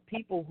plenty of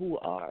people who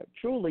are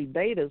truly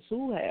betas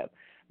who have,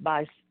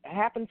 by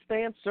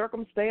happenstance,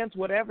 circumstance,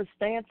 whatever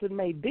stance it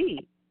may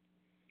be,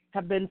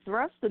 have been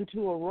thrust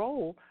into a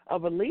role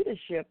of a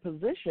leadership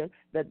position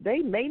that they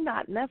may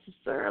not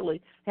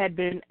necessarily had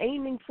been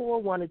aiming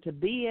for, wanted to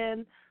be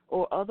in,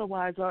 or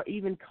otherwise are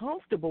even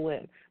comfortable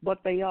in, but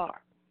they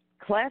are.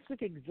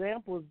 Classic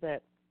examples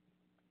that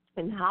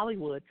in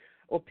Hollywood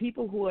or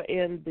people who are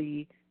in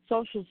the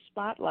social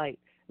spotlight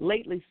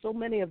lately, so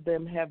many of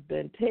them have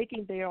been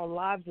taking their own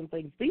lives and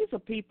things. These are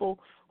people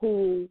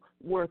who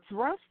were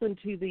thrust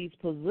into these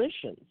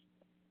positions.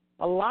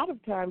 A lot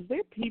of times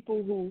they're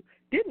people who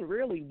didn't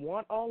really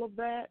want all of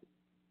that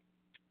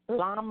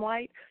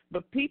limelight,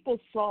 but people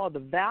saw the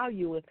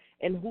value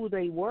in who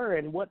they were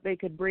and what they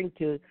could bring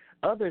to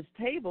others'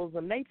 tables,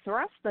 and they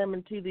thrust them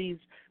into these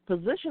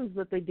positions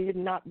that they did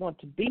not want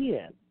to be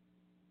in.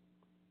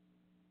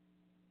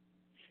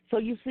 So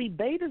you see,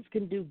 betas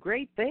can do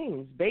great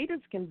things.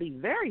 Betas can be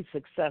very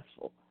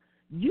successful.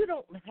 You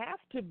don't have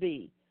to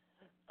be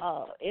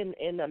in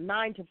a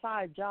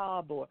 9-to-5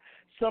 job or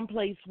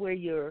someplace where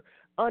you're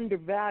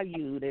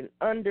undervalued and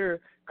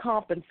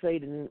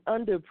undercompensated and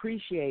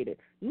underappreciated.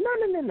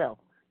 No.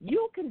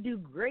 You can do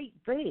great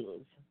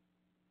things.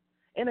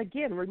 And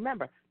again,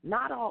 remember,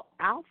 not all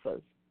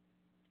alphas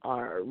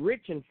are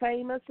rich and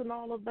famous and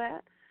all of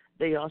that.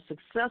 They are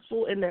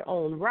successful in their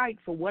own right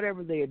for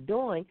whatever they're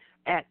doing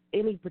at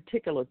any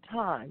particular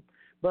time.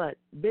 But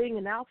being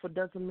an alpha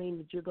doesn't mean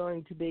that you're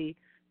going to be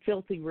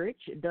filthy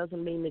rich. It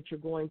doesn't mean that you're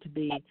going to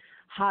be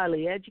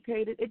highly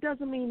educated. It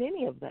doesn't mean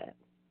any of that.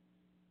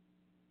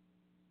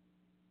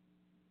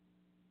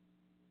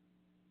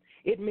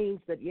 It means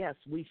that, yes,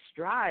 we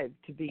strive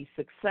to be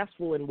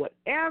successful in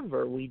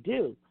whatever we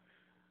do,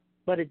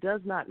 but it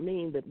does not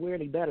mean that we're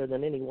any better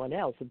than anyone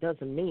else. It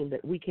doesn't mean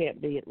that we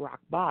can't be at rock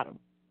bottom.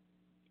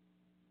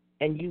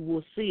 And you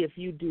will see, if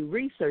you do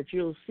research,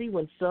 you'll see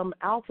when some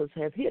alphas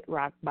have hit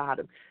rock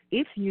bottom.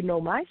 If you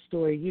know my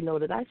story, you know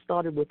that I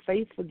started with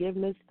faith,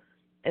 forgiveness,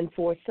 and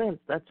 4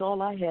 cents. That's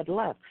all I had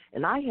left.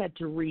 And I had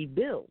to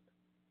rebuild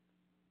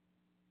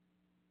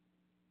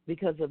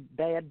because of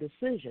bad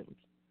decisions,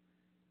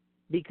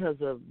 because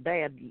of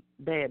bad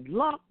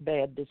luck,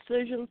 bad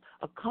decisions,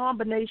 a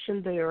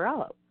combination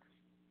thereof.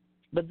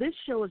 But this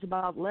show is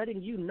about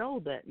letting you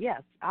know that,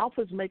 yes,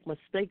 alphas make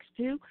mistakes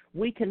too.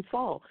 We can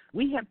fall.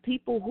 We have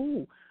people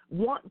who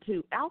want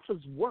to.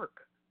 Alphas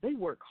work. They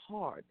work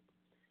hard.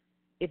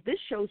 If this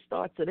show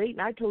starts at 8,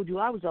 and I told you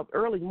I was up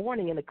early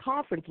morning in a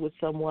conference with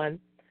someone,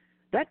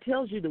 that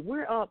tells you that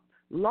we're up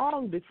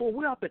long before.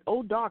 We're up at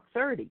dark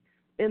 30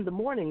 in the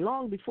morning,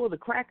 long before the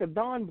crack of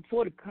dawn,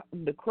 before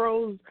the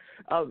crows,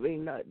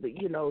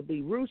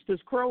 the roosters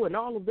crow and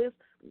all of this.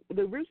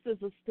 The roosters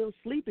are still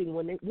sleeping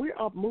when we're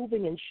up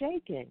moving and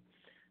shaking.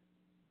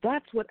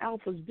 That's what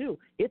alphas do.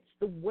 It's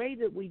the way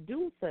that we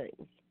do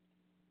things.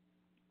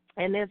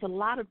 And there's a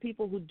lot of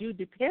people who do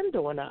depend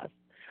on us,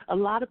 a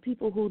lot of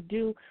people who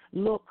do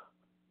look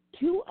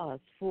to us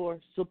for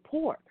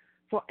support,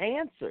 for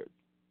answers,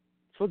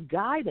 for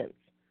guidance.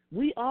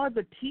 We are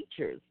the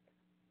teachers.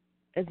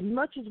 As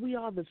much as we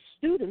are the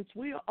students,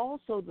 we are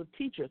also the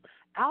teachers.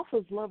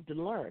 Alphas love to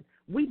learn.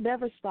 We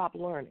never stop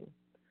learning.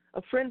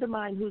 A friend of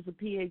mine who's a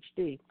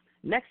PhD,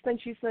 next thing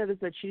she said is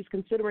that she's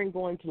considering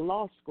going to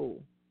law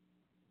school.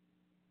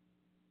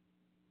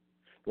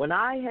 When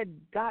I had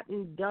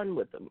gotten done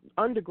with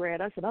undergrad,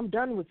 I said, I'm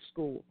done with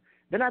school.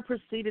 Then I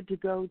proceeded to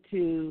go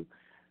to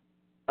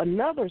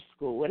another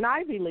school, an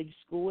Ivy League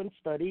school, and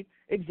studied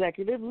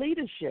executive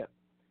leadership.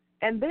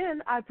 And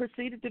then I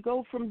proceeded to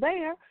go from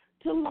there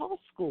to law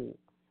school.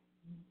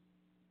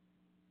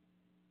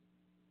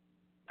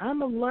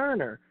 I'm a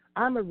learner.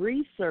 I'm a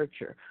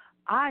researcher.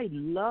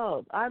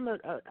 I'm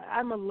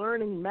a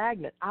learning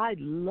magnet. I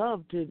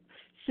love to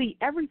see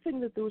everything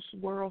that this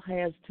world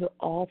has to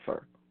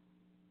offer.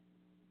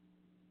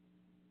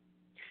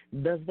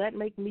 Does that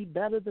make me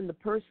better than the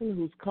person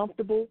who's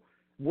comfortable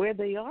where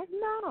they are?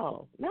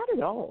 No, not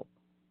at all.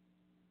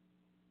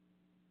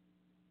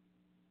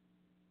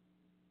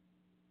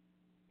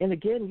 And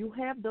again, you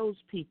have those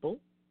people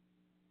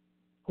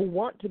who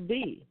want to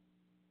be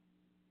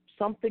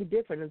something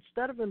different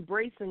instead of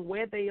embracing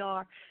where they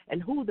are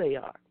and who they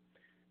are.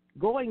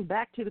 Going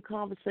back to the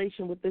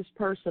conversation with this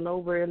person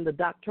over in the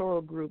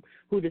doctoral group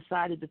who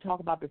decided to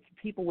talk about the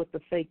people with the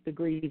fake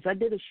degrees. I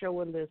did a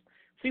show on this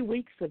a few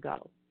weeks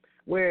ago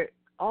where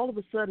all of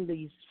a sudden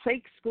these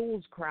fake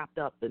schools cropped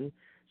up, and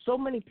so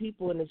many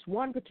people in this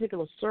one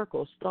particular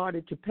circle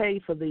started to pay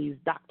for these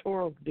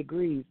doctoral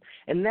degrees.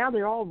 And now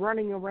they're all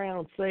running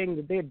around saying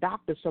that they're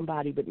doctor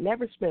somebody, but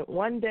never spent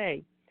one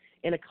day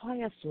in a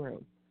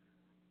classroom,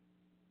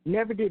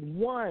 never did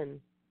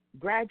one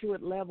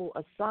graduate level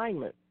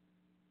assignment.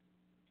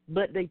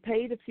 but they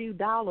paid a few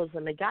dollars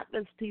and they got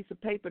this piece of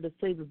paper to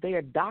say that they're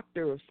a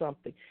doctor or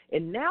something.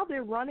 And now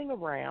they're running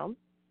around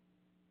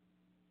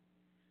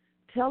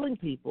telling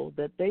people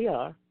that they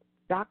are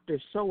Dr.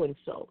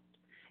 So-and-so.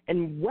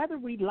 And whether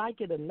we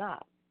like it or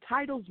not,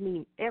 titles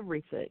mean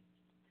everything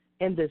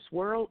in this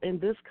world, in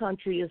this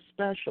country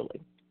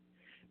especially.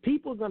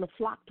 People are going to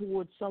flock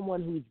towards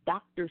someone who's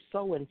Dr.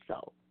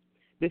 So-and-so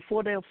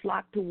before they'll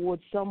flock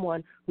towards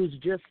someone who's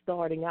just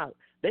starting out.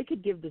 They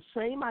could give the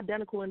same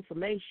identical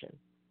information.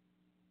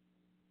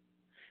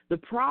 The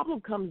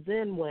problem comes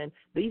in when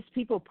these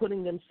people are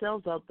putting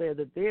themselves out there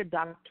that they're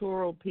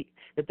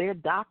that they're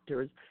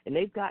doctors and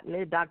they've gotten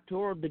their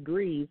doctoral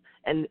degrees,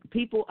 and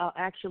people are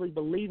actually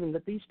believing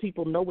that these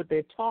people know what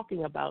they're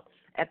talking about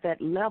at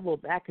that level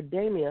of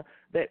academia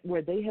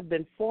where they have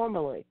been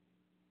formally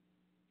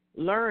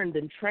learned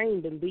and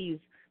trained in these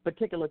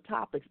particular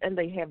topics, and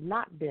they have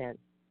not been,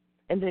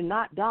 and they're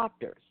not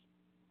doctors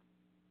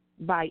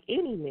by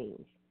any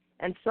means.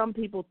 And some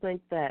people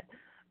think that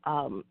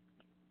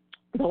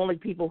the only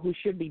people who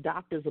should be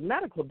doctors are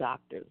medical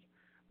doctors.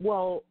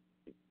 Well,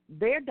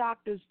 they're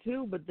doctors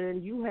too, but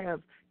then you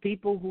have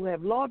people who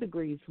have law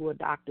degrees who are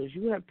doctors.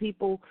 You have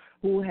people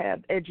who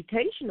have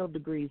educational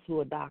degrees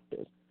who are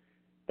doctors.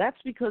 That's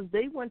because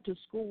they went to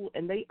school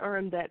and they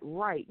earned that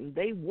right, and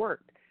they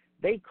worked.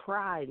 They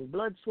cried and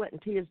blood, sweat,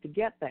 and tears to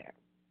get there.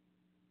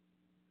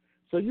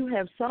 So you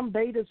have some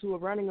betas who are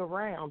running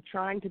around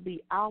trying to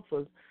be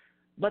alphas,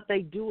 but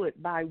they do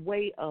it by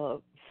way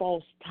of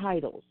false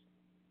titles.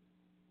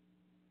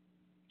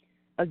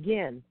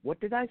 Again, what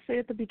did I say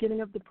at the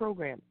beginning of the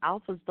program?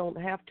 Alphas don't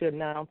have to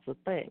announce a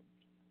thing.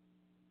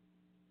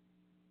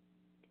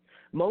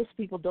 Most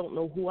people don't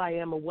know who I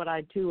am or what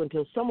I do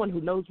until someone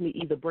who knows me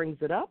either brings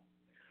it up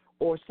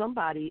or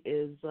somebody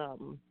is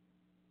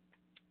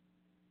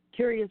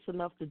curious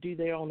enough to do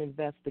their own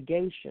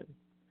investigation.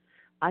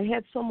 I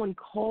had someone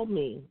call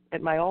me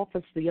at my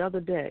office the other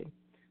day.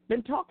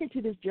 Been talking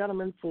to this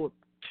gentleman for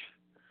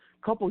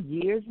a couple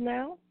years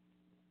now.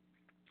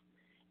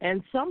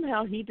 And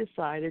somehow he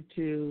decided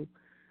to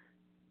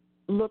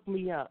look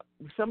me up.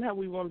 Somehow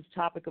we were on the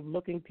topic of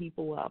looking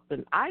people up.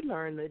 And I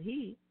learned that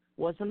he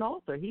was an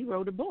author. He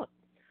wrote a book.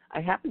 I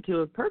happened to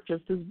have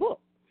purchased his book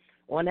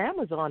on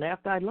Amazon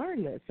after I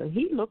learned this. And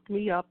he looked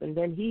me up, and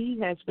then he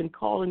has been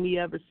calling me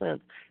ever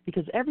since,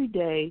 because every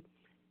day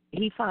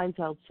he finds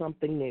out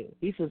something new.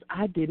 He says,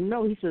 I didn't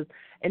know. He says,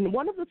 and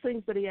one of the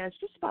things that he asked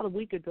just about a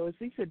week ago is,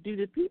 he said, do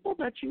the people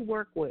that you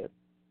work with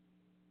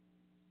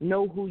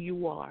know who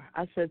you are?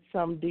 I said,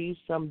 some do,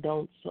 some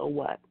don't, so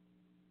what?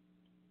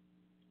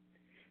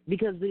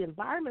 Because the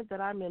environment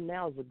that I'm in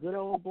now is a good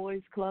old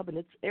boys club, and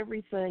it's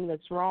everything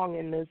that's wrong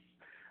in this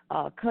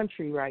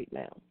country right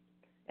now.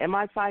 Am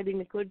I fighting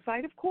the good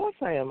fight? Of course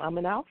I am. I'm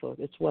an alpha.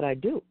 It's what I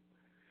do.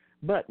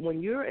 But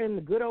when you're in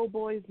the good old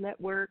boys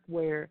network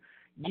where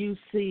you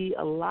see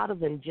a lot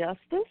of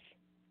injustice,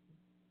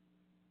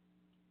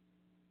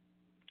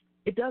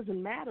 it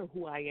doesn't matter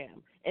who I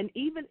am. And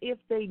even if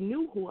they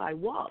knew who I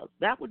was,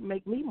 that would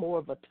make me more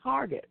of a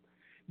target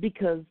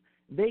because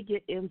they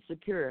get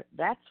insecure.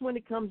 That's when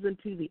it comes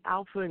into the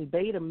alpha and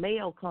beta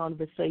male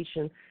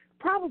conversation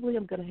probably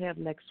I'm going to have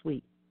next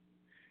week.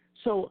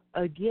 So,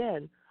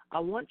 again, I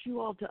want you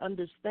all to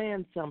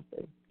understand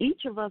something.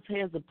 Each of us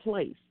has a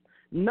place.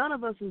 None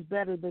of us is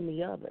better than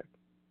the other.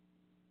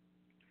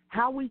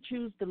 How we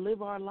choose to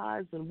live our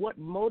lives and what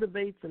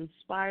motivates,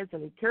 inspires,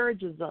 and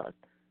encourages us,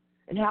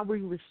 and how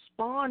we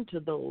respond to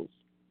those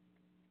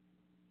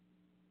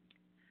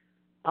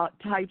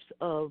types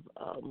of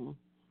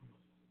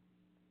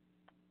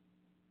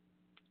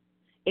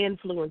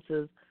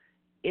influences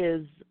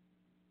is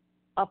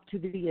up to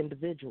the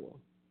individual.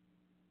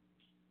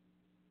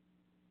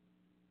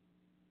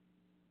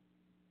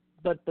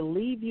 But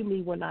believe you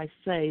me when I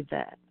say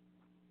that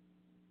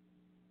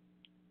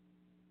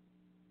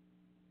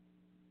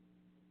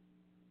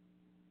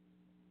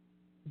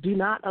do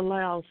not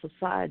allow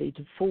society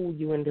to fool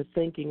you into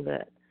thinking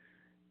that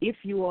if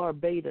you are a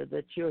beta,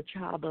 that you're a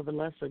child of a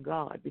lesser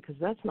God, because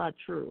that's not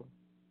true.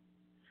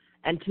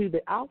 And to the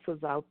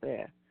alphas out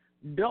there,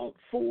 don't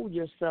fool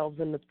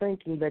yourselves into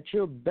thinking that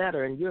you're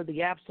better and you're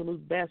the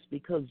absolute best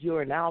because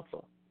you're an alpha.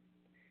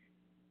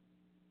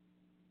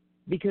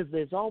 Because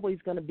there's always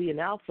going to be an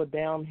alpha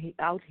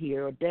out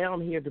here or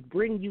down here to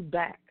bring you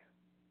back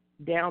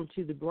down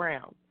to the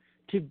ground,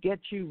 to get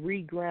you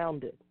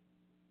regrounded.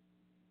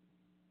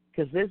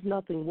 Because there's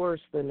nothing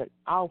worse than an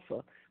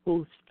alpha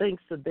who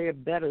thinks that they're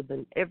better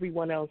than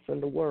everyone else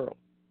in the world.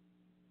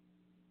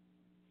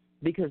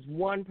 Because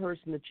one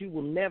person that you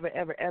will never,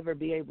 ever, ever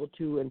be able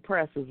to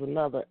impress is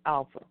another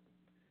alpha.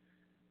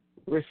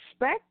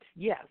 Respect,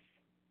 yes.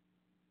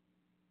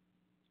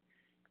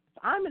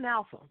 If I'm an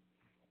alpha,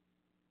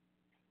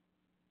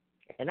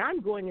 and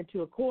I'm going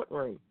into a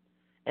courtroom,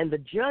 and the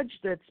judge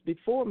that's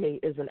before me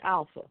is an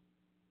alpha.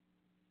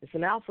 It's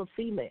an alpha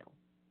female.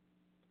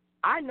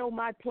 I know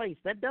my place.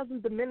 That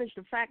doesn't diminish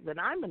the fact that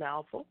I'm an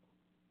alpha.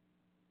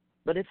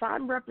 But if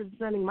I'm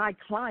representing my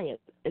client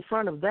in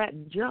front of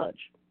that judge,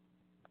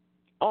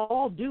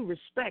 all due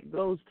respect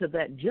goes to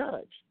that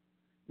judge.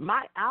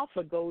 My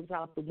alpha goes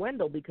out the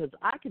window because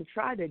I can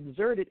try to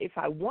exert it if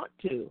I want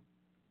to.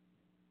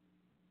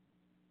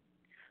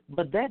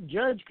 But that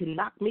judge can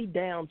knock me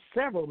down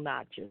several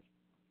notches.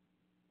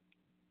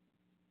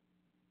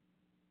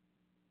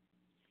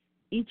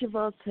 Each of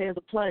us has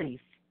a place.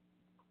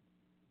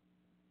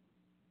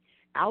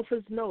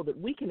 Alphas know that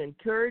we can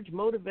encourage,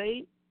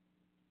 motivate,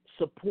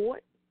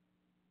 support,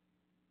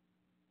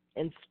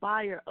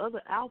 inspire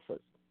other alphas.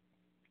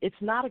 It's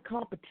not a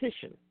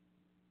competition.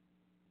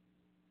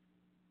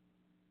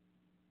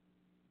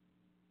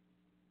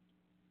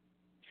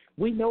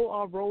 We know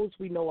our roles,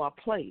 we know our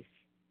place.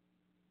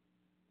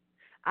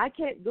 I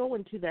can't go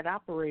into that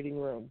operating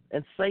room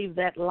and save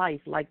that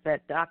life like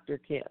that doctor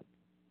can.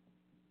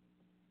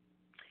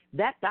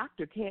 That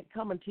doctor can't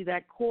come into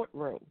that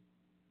courtroom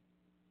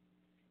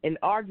and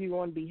argue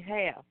on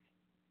behalf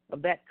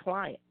of that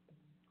client.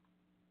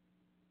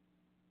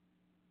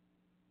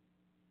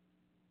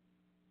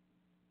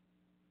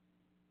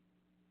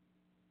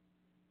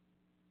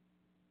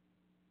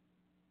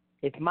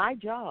 If my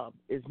job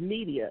is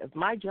media, if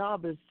my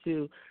job is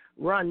to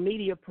run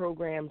media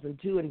programs and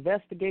do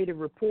investigative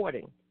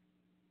reporting,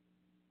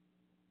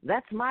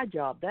 that's my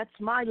job, that's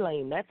my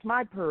lane, that's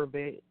my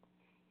purvey.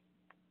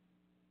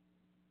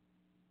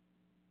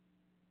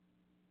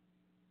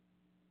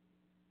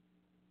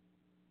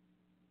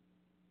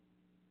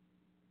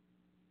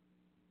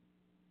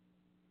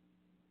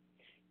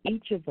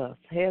 Each of us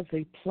has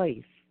a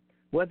place,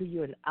 whether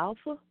you're an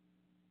alpha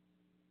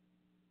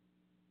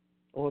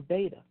or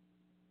beta.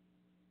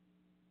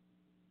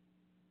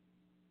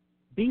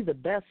 Be the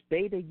best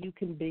beta you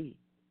can be.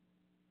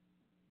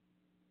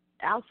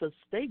 Alpha,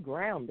 stay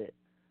grounded.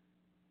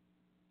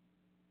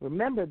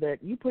 Remember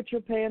that you put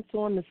your pants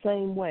on the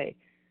same way.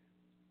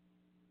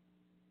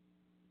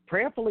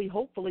 Prayerfully,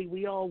 hopefully,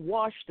 we all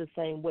wash the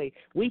same way.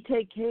 We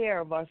take care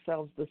of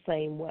ourselves the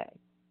same way.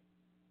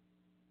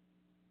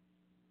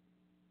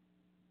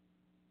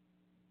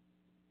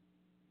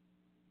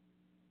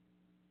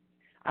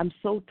 I'm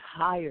so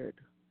tired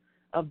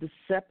of the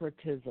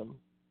separatism,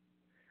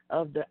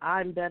 of the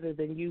I'm better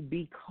than you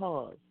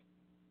because.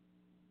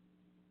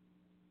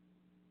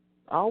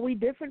 Are we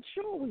different?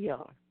 Sure we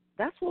are.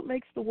 That's what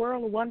makes the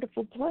world a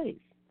wonderful place,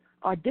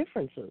 our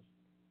differences.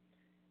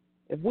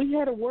 If we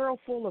had a world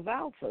full of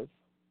alphas,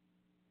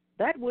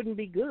 that wouldn't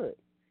be good.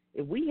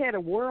 If we had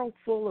a world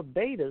full of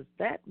betas,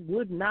 that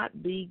would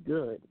not be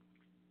good.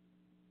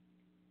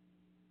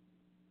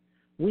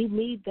 We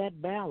need that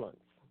balance.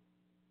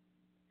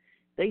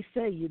 They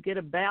say you get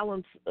a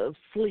balance of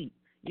sleep.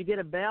 You get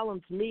a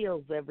balanced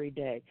meals every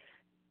day.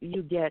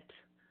 You get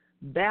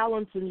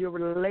balance in your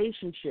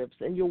relationships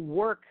and your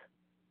work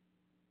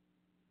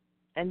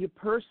and your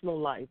personal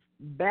life.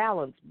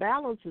 Balance.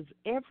 Balance is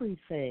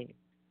everything.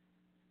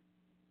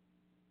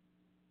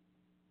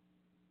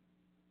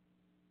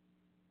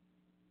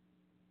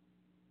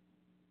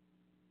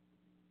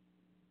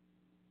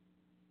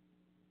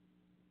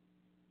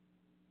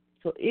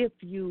 So if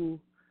you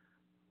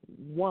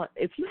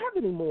have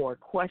any more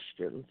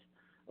questions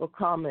or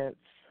comments,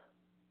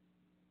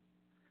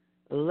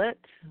 let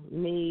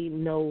me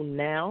know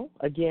now.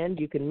 Again,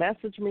 you can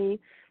message me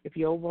if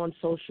you're over on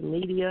social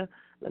media.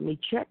 Let me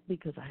check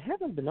because I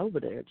haven't been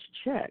over there to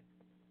check.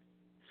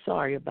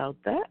 Sorry about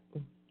that.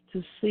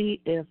 To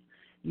see if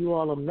you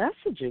all are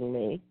messaging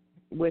me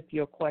with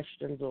your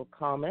questions or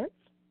comments.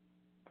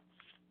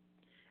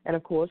 And,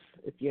 of course,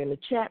 if you're in the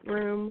chat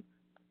room,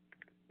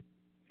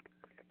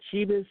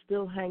 Sheba is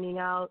still hanging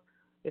out.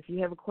 If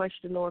you have a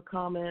question or a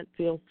comment,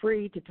 feel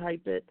free to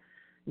type it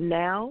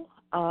now.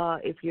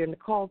 If you're in the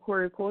call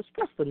query, of course,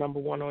 press the number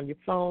 1 on your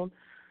phone.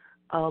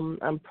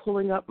 I'm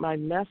pulling up my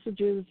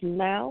messages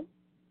now.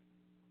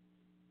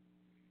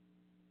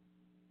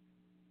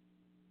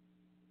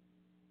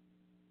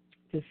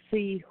 To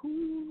see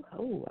who,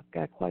 I've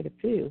got quite a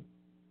few.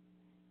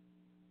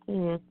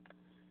 And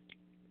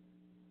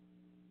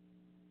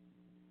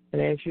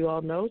as you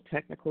all know,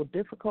 technical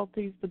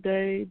difficulties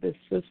today. The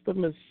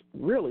system is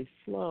really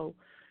slow.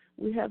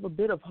 We have a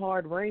bit of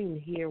hard rain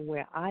here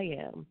where I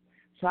am.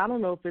 So I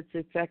don't know if it's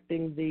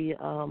affecting the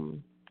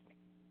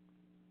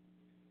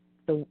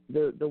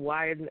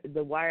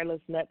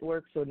wireless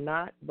networks or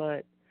not,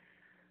 but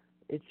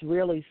it's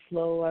really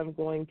slow. I'm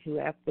going to,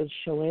 after the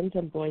show ends,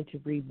 I'm going to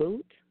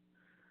reboot.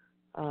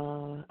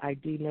 I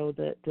do know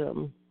that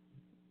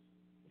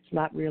it's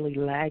not really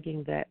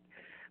lagging that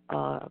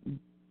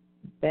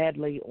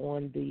badly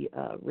on the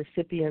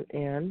recipient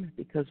end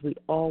because we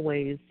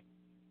always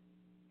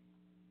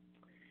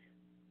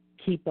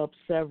keep up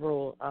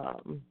several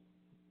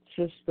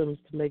systems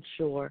to make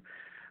sure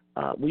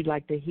we'd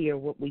like to hear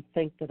what we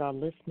think that our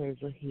listeners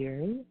are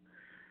hearing.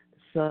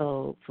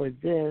 So for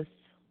this,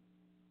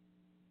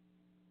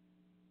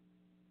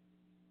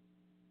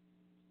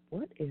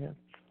 what if?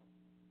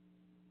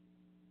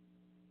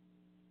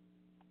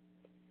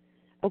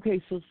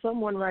 Okay, so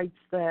someone writes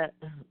that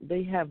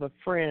they have a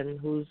friend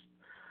who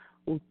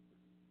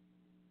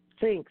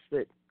thinks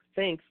that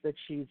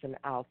she's an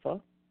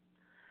alpha,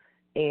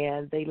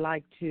 and they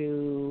like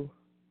to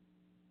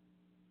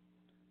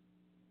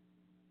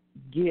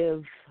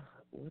give,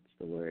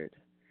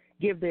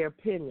 give their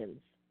opinions.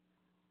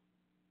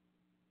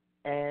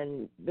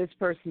 And this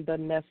person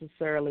doesn't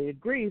necessarily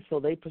agree, so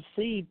they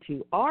proceed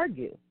to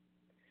argue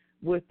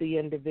with the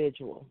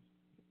individual,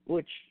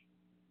 which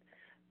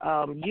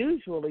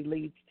usually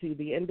leads to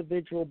the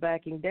individual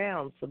backing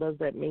down. So does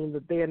that mean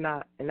that they're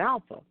not an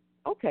alpha?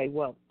 Okay,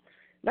 well,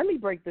 let me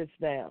break this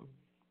down.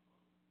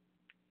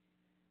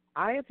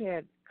 I have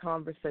had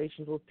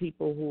conversations with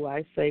people who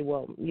I say,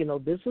 well,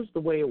 this is the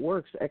way it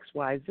works, X,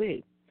 Y,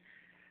 Z.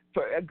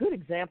 For a good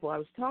example, I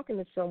was talking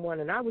to someone,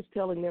 and I was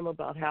telling them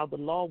about how the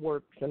law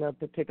works in a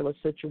particular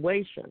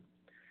situation.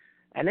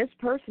 And this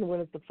person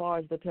went as far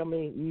as to tell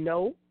me,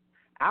 no,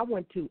 I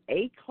went to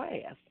a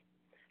class,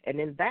 and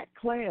in that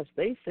class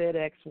they said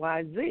X,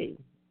 Y, Z.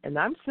 And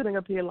I'm sitting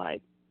up here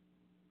like,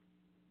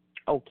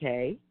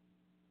 okay.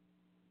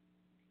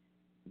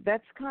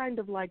 That's kind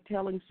of like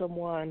telling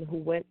someone who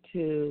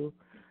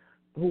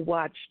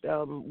watched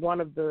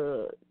one of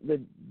the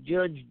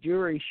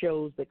judge-jury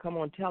shows that come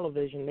on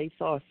television, they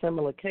saw a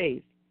similar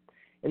case,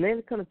 and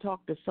they're going to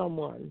talk to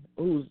someone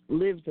who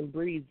lives and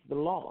breathes the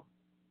law.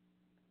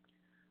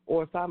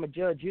 Or if I'm a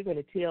judge, you're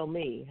going to tell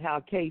me how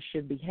a case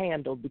should be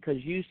handled because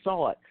you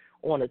saw it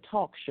on a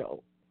talk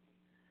show.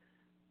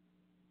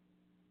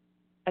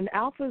 An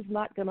alpha is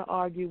not going to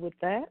argue with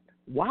that.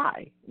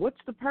 Why? What's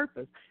the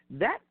purpose?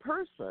 That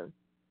person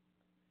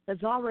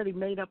has already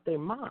made up their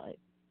mind.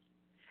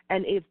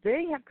 And if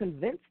they have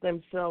convinced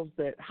themselves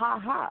that,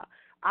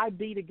 I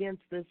beat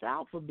against this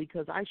alpha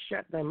because I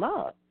shut them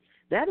up,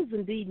 that is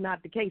indeed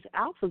not the case.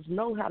 Alphas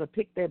know how to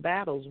pick their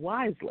battles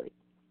wisely.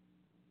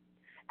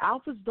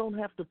 Alphas don't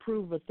have to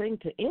prove a thing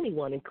to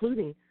anyone,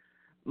 including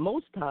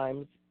most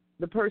times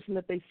the person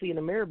that they see in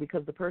the mirror,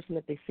 because the person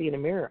that they see in the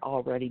mirror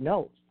already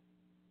knows.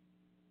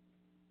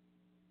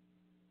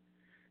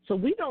 So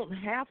we don't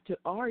have to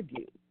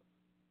argue.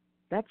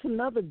 That's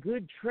another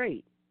good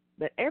trait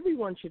that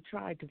everyone should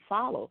try to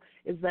follow,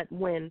 is that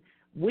when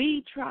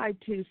we try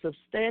to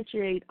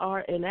substantiate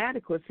our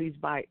inadequacies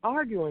by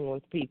arguing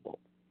with people,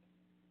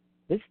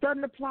 this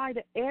doesn't apply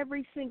to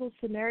every single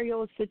scenario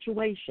or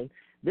situation.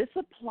 This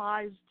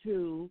applies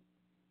to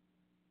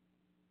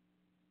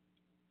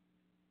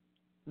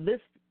this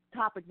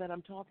topic that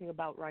I'm talking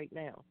about right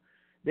now.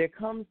 There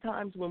comes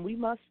times when we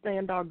must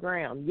stand our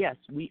ground. Yes,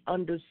 we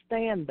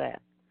understand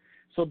that.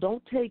 So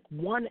don't take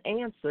one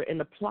answer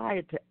and apply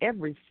it to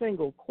every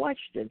single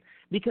question,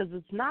 because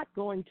it's not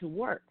going to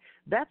work.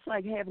 That's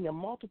like having a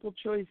multiple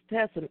choice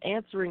test and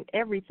answering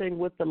everything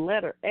with the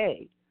letter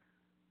A.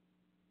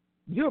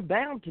 You're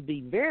bound to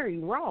be very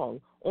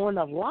wrong on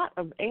a lot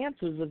of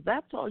answers if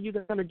that's all you're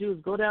going to do is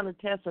go down the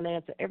test and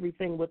answer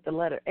everything with the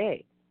letter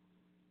A.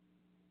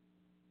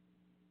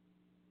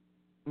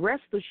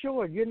 Rest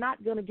assured, you're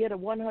not going to get a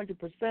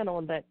 100%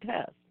 on that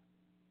test.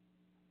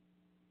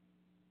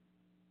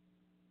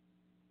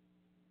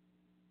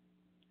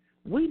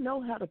 We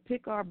know how to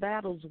pick our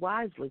battles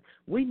wisely.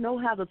 We know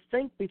how to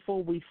think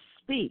before we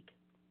speak.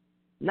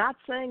 Not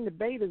saying the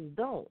betas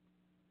don't,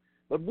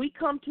 but we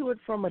come to it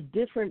from a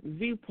different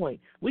viewpoint.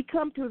 We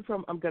come to it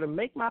from, I'm going to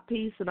make my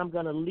peace and I'm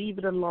going to leave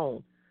it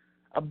alone.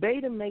 A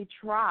beta may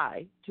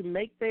try to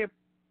make their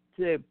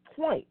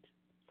point,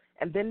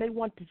 and then they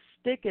want to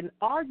stick and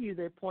argue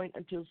their point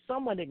until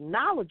someone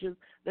acknowledges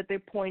that their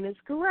point is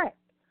correct.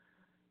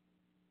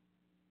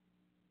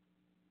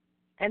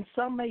 And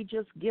some may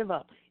just give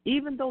up.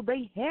 Even though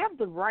they have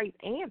the right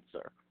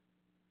answer,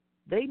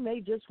 they may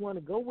just want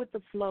to go with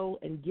the flow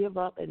and give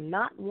up and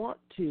not want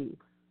to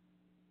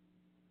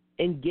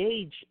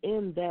engage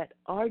in that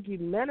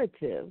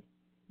argumentative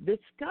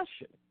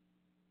discussion.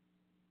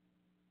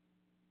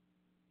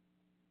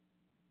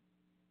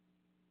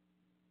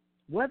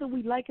 Whether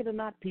we like it or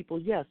not, people,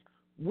 yes,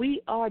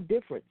 we are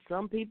different.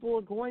 Some people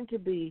are going to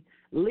be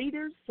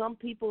leaders. Some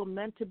people are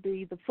meant to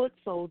be the foot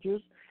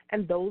soldiers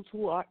and those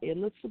who are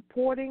in the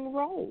supporting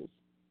roles.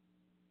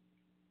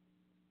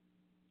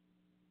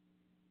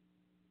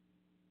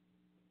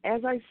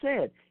 As I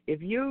said,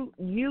 if you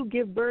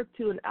give birth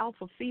to an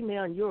alpha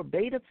female and you're a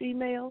beta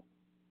female,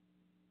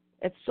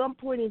 at some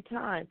point in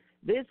time,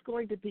 there's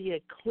going to be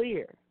a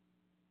clear,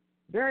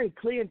 very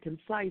clear and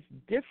concise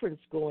difference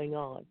going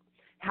on.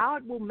 How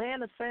it will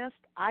manifest,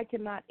 I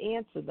cannot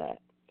answer that.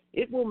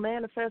 It will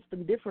manifest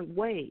in different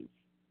ways.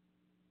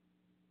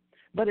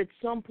 But at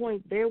some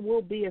point, there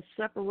will be a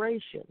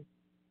separation.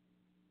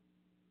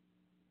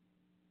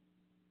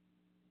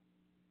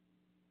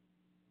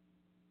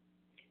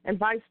 And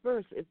vice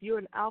versa. If you're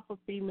an alpha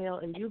female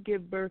and you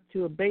give birth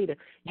to a beta,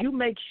 you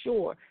make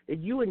sure that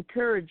you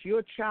encourage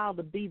your child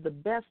to be the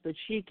best that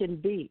she can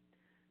be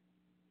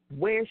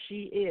where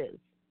she is.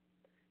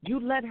 You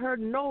let her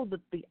know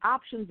that the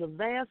options are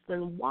vast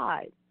and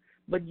wide,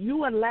 but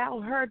you allow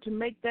her to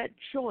make that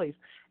choice,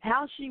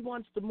 how she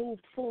wants to move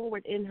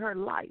forward in her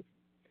life.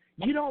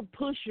 You don't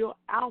push your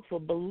alpha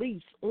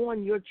beliefs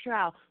on your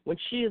child when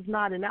she is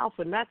not an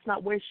alpha, and that's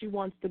not where she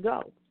wants to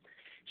go.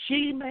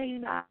 She may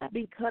not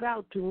be cut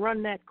out to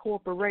run that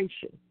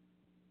corporation.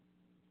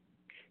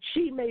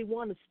 She may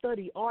want to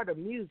study art or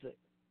music,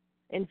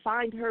 and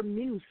find her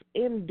muse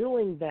in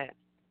doing that.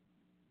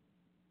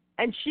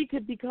 And she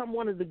could become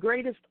one of the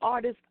greatest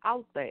artists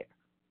out there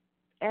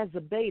as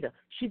a beta.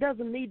 She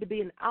doesn't need to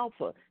be an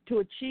alpha to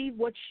achieve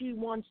what she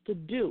wants to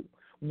do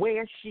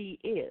where she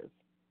is.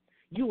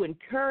 You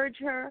encourage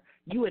her,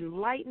 you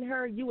enlighten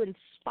her, you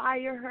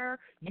inspire her,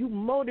 you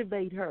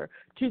motivate her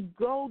to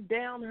go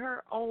down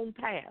her own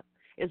path.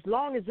 As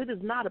long as it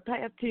is not a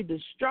path to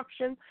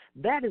destruction,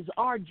 that is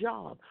our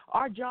job.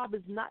 Our job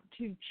is not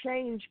to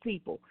change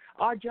people.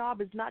 Our job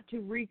is not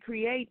to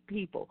recreate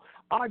people.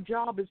 Our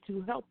job is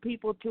to help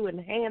people to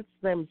enhance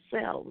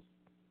themselves.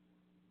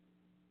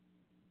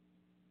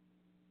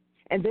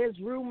 And there's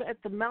room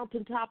at the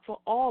mountaintop for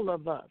all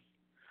of us.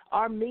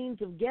 Our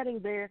means of getting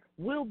there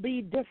will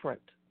be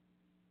different.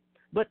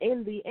 But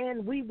in the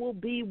end, we will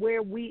be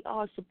where we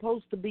are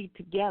supposed to be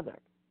together.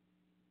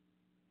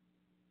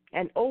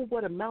 And oh,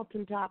 what a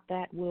mountaintop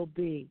that will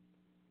be.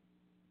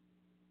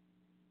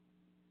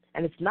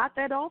 And it's not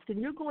that often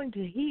you're going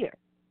to hear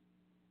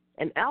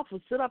an alpha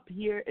sit up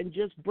here and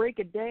just break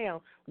it down,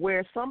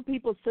 where some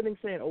people sitting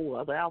saying, oh,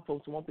 other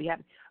alphas won't be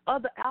happy.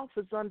 Other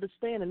alphas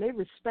understand and they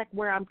respect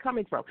where I'm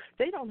coming from.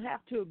 They don't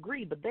have to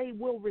agree, but they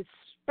will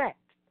respect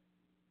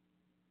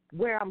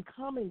where I'm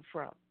coming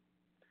from,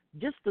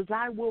 just as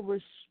I will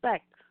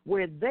respect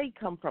where they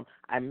come from.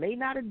 I may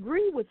not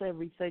agree with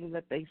everything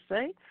that they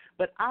say,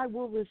 but I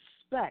will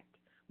respect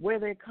where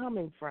they're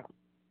coming from.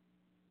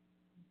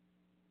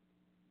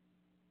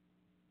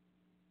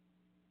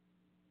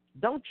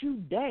 Don't you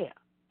dare,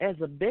 as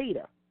a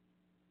beta,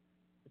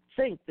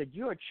 think that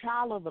you're a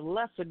child of a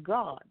lesser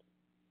God.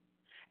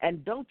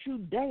 And don't you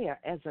dare,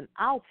 as an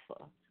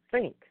alpha,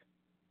 think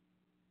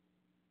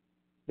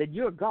that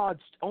you're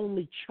God's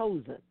only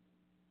chosen.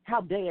 How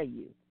dare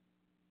you?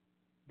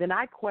 Then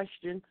I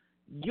question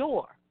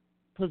your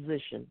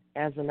position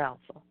as an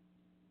alpha.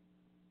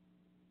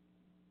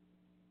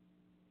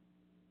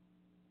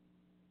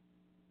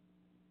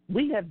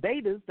 We have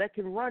betas that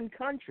can run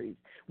countries.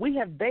 We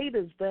have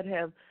betas that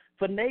have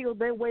finagled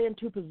their way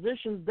into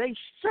positions they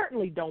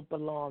certainly don't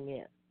belong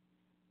in.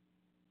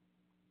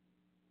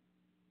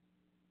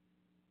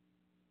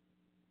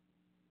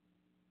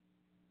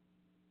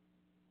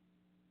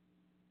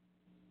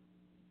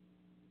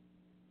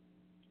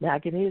 Now, I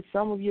can hear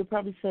some of you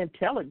probably saying,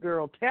 tell it,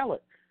 girl, tell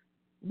it.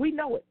 We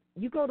know it.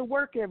 You go to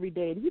work every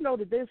day, and you know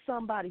that there's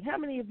somebody. How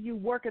many of you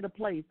work at a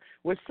place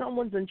where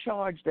someone's in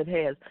charge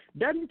that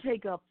doesn't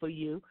take up for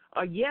you,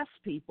 are yes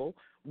people,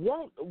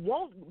 won't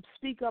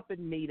speak up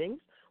in meetings,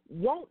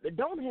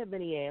 don't have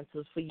any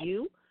answers for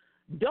you,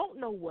 don't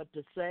know what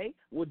to say,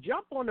 will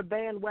jump on the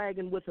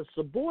bandwagon with a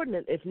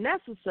subordinate if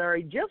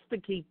necessary just to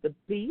keep the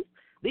peace?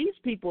 These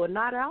people are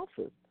not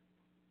alphas.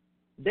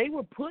 They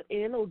were put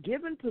in or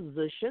given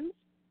positions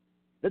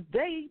that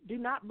they do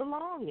not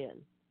belong in.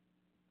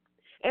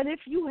 And if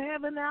you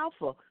have an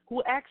alpha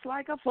who acts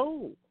like a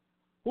fool,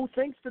 who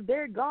thinks that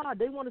they're God,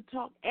 they want to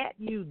talk at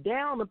you,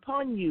 down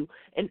upon you,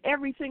 and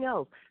everything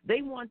else.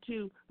 They want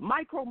to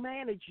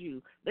micromanage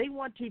you. They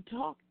want to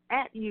talk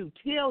at you,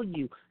 tell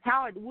you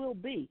how it will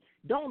be.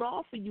 Don't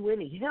offer you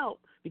any help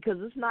because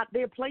it's not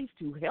their place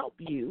to help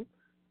you.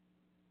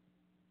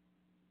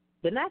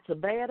 Then that's a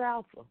bad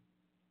alpha.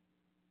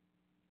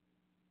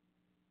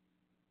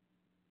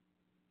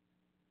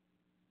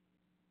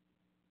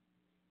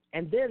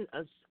 And then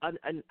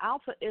an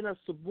alpha in a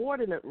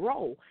subordinate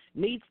role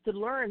needs to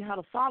learn how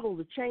to follow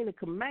the chain of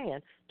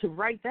command to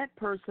write that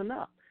person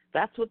up.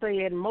 That's what they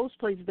had in most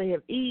places. They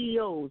have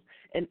EEOs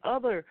and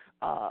other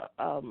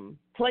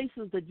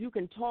places that you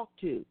can talk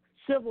to,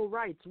 civil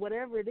rights,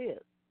 whatever it is.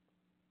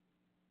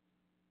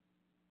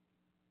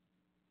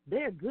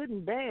 They're good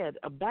and bad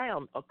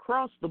abound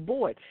across the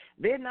board.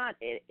 They're not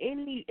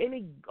any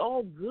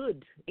all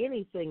good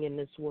anything in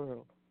this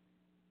world.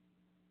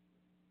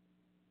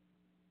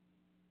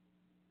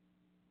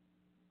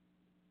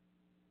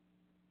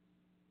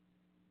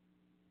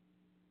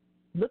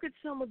 Look at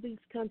some of these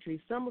countries,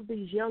 some of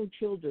these young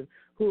children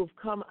who have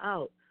come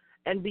out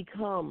and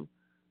become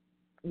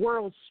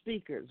world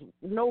speakers,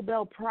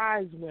 Nobel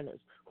Prize winners,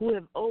 who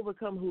have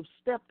overcome, who have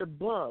stepped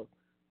above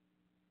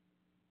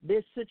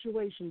their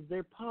situations,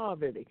 their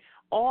poverty,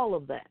 all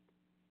of that.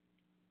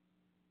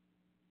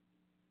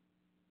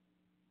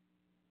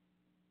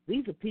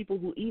 These are people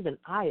who even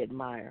I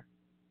admire.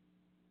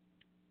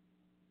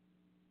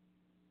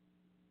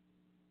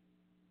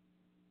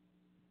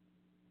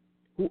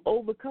 Who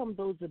overcome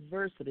those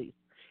adversities.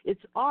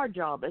 It's our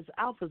job as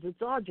alphas,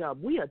 it's our job.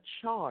 We are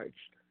charged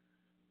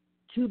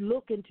to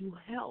look and to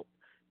help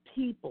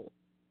people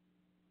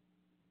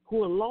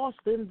who are lost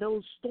in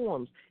those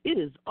storms. It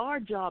is our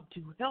job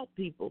to help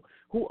people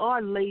who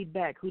are laid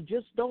back, who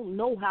just don't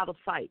know how to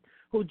fight,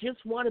 who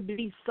just want to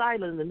be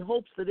silent in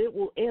hopes that it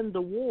will end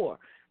the war.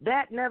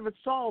 That never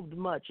solved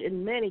much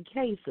in many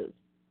cases.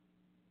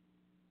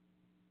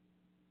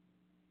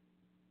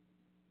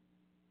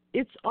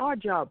 It's our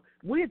job.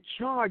 We're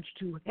charged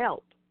to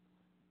help.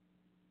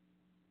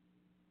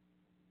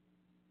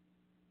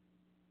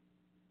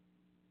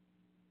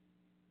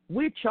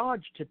 We're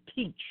charged to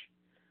teach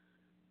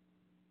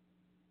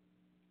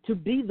to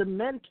be the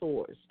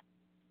mentors,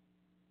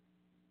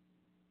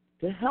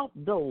 to help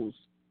those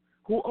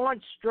who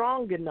aren't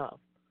strong enough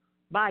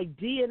by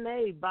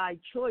DNA, by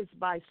choice,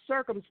 by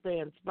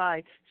circumstance,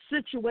 by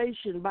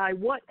situation, by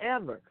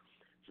whatever,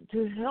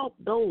 to help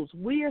those.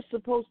 We are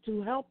supposed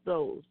to help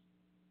those.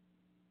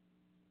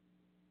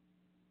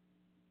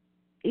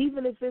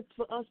 Even if it's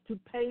for us to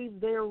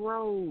pave their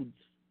roads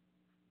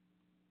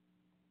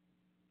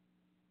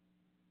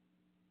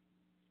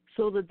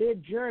so that their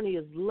journey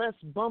is less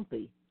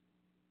bumpy.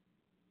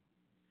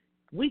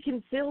 We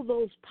can fill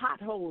those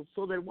potholes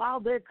so that while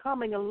they're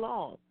coming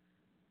along,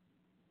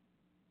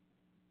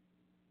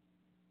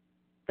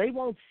 they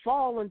won't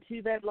fall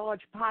into that large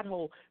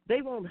pothole.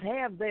 They won't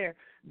have their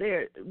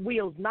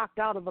wheels knocked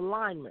out of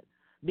alignment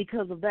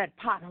because of that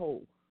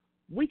pothole.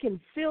 We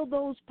can fill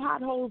those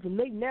potholes, and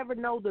they never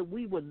know that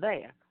we were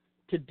there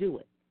to do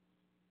it.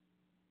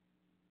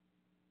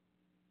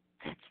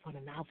 That's what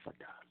an alpha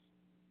does.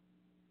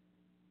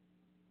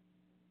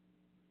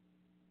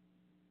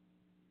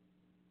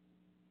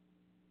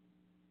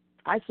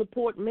 I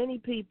support many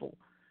people,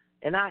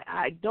 and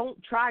I don't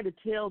try to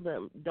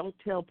don't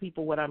tell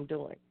people what I'm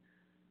doing.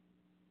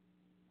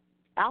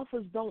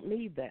 Alphas don't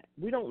need that.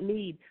 We don't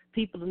need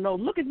people to know,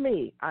 look at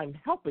me, I'm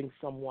helping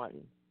someone.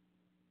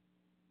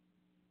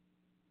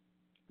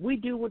 We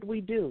do what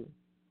we do.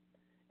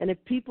 And if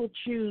people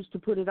choose to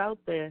put it out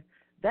there,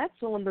 that's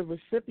on the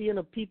recipient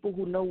of people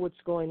who know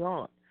what's going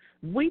on.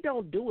 We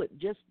don't do it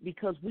just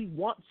because we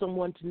want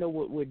someone to know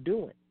what we're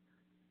doing.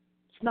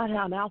 It's not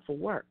how an alpha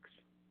works.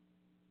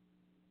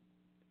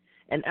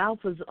 And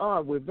alphas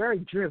we're very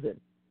driven.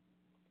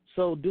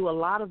 So do a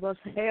lot of us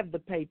have the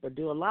paper?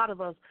 Do a lot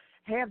of us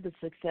have the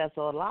success?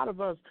 Or a lot of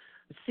us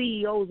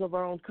CEOs of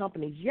our own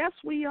companies? Yes,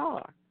 we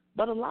are.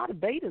 But a lot of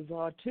betas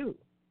are too,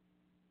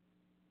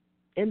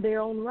 in their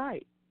own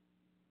right.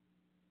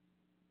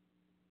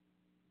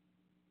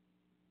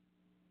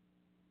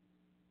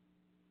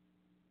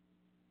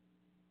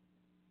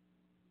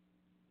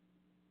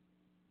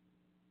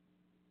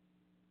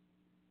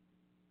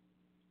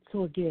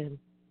 So again,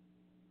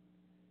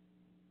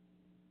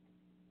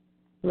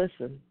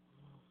 listen,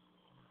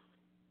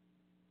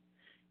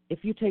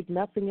 if you take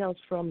nothing else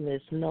from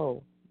this,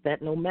 know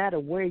that no matter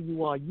where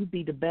you are, you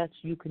be the best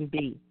you can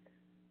be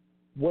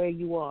where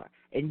you are,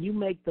 and you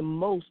make the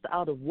most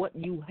out of what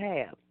you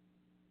have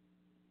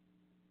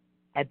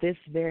at this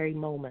very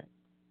moment.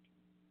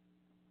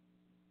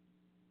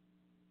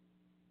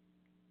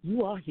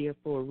 You are here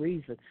for a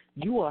reason.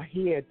 You are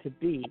here to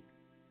be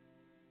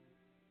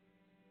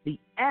the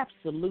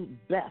absolute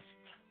best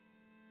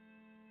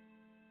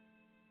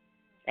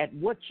at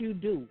what you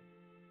do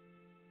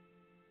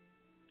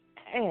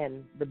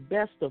and the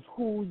best of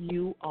who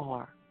you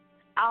are.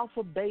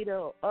 Alpha, beta,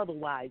 or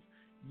otherwise,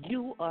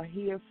 you are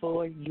here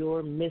for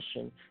your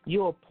mission,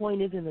 your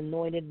appointed and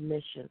anointed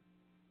mission.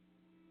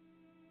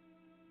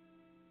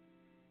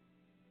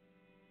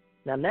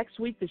 Now, next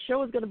week, the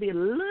show is going to be a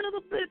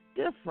little bit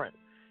different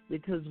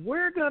because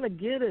we're going to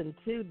get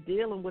into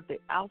dealing with the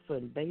alpha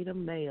and beta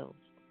males.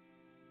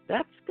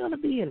 That's going to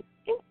be an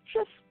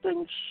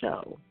interesting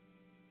show.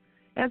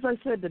 As I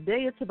said,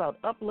 today it's about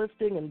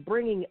uplifting and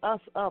bringing us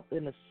up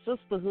in a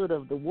sisterhood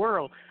of the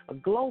world, a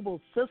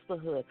global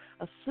sisterhood,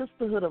 a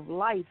sisterhood of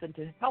life, and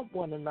to help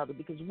one another,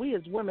 because we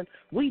as women,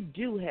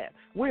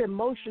 we're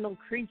emotional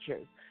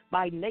creatures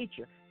by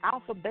nature.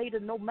 Alpha, beta,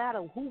 no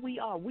matter who we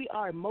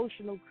are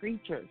emotional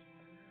creatures.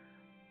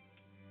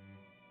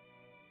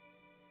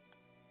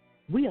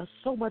 We are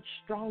so much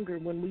stronger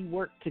when we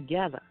work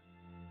together.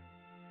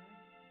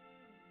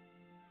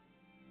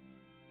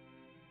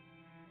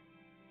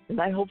 And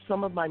I hope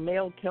some of my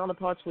male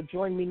counterparts will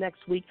join me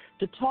next week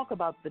to talk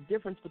about the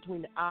difference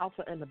between the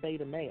alpha and the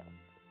beta male.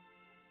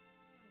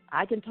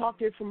 I can talk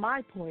to it from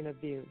my point of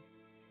view.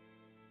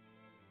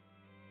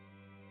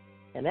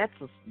 And that's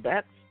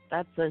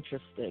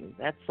interesting.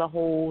 That's a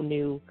whole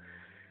new,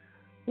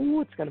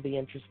 it's going to be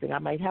interesting. I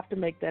might have to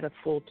make that a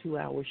full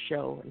 2-hour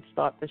show and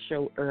start the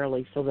show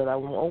early so that I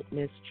won't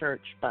miss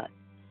church. But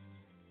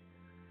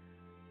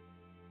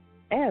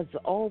as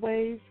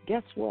always,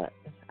 guess what?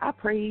 I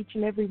pray each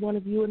and every one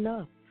of you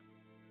enough.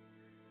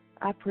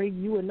 I pray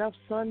you enough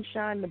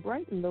sunshine to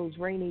brighten those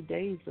rainy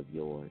days of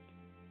yours.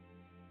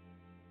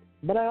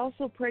 But I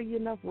also pray you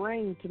enough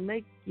rain to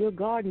make your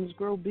gardens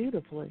grow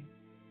beautifully.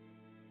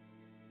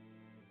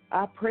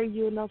 I pray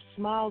you enough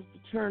smiles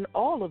to turn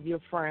all of your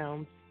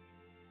frowns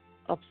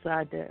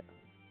upside down.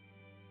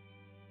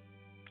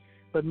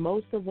 But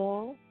most of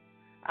all,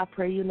 I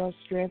pray you enough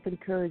strength and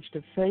courage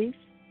to face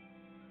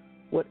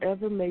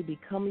whatever may be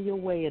coming your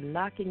way and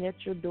knocking at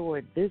your door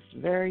at this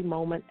very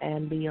moment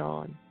and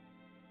beyond.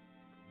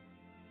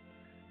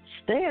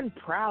 Stand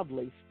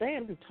proudly,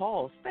 stand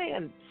tall,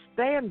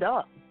 stand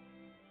up,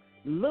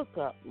 look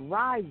up,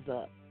 rise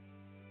up,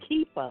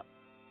 keep up.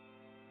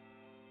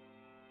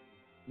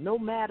 No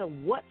matter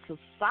what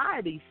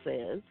society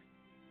says,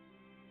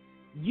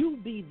 you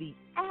be the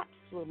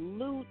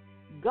absolute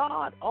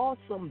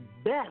God-awesome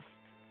best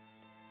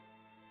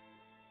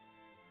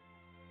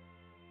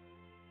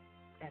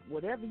at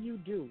whatever you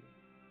do,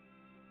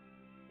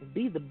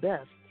 Be the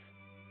best,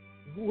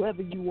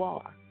 whoever you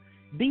are.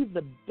 Be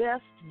the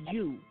best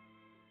you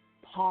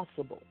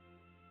possible.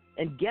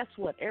 And guess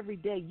what? Every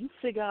day you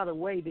figure out a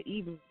way to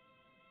even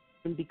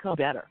become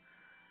better.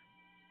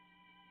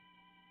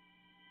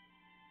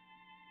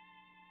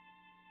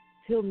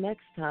 Till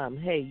next time,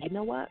 hey, you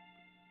know what?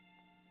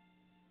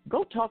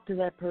 Go talk to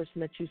that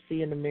person that you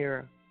see in the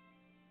mirror.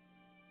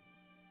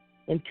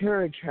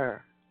 Encourage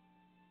her.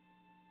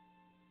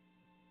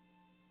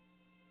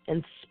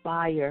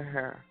 Inspire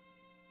her.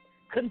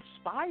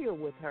 Conspire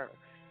with her.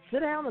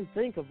 Sit down and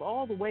think of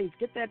all the ways.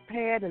 Get that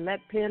pad and that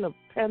pen or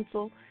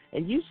pencil,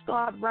 and you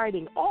start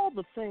writing all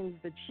the things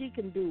that she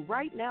can do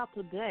right now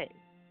today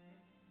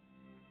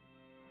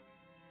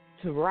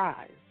to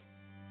rise.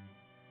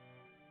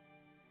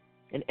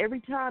 And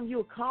every time you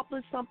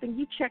accomplish something,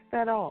 you check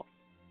that off.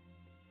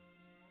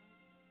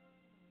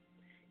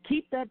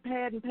 Keep that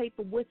pad and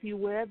paper with you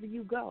wherever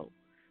you go,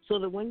 so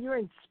that when you're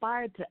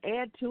inspired to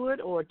add to it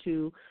or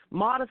to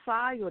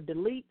modify or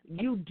delete,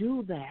 you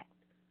do that.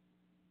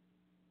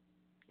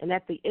 And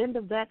at the end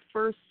of that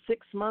first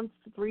 6 months,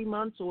 3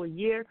 months, or a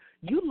year,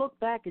 you look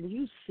back and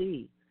you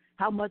see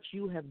how much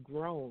you have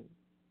grown.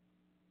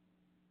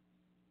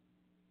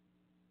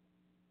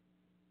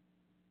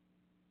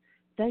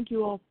 Thank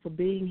you all for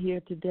being here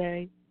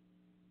today.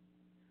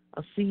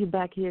 I'll see you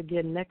back here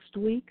again next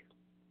week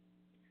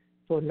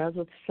for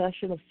another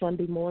session of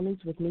Sunday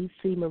Mornings with me,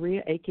 C.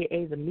 Maria,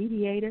 a.k.a. The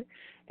Mediator,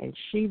 and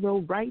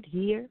Shiro right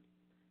here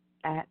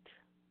at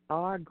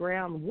our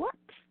ground, what?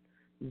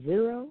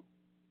 0.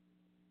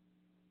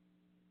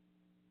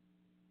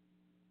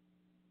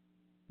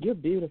 You're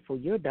beautiful.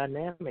 You're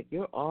dynamic.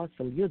 You're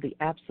awesome. You're the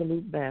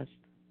absolute best.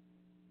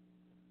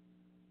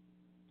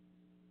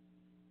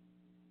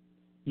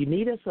 You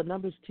need us. Our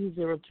number is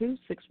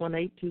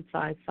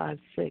 202-618-2556.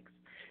 You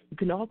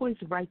can always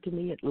write to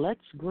me at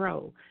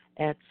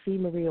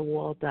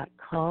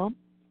letsgrow@cmariawall.com.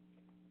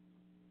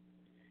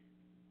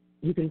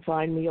 You can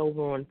find me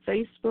over on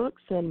Facebook.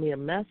 Send me a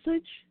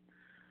message.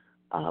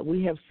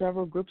 We have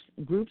several groups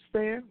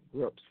there.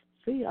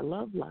 See, I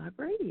love live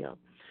radio.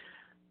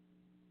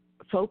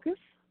 Focus.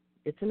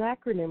 It's an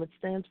acronym. It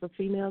stands for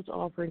Females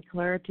Offering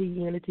Clarity,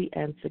 Unity,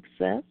 and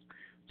Success.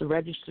 It's a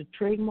registered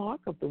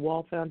trademark of the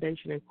Wall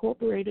Foundation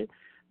Incorporated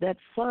that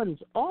funds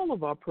all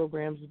of our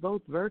programs,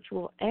 both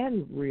virtual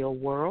and real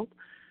world.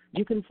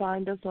 You can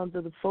find us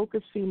under the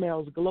Focus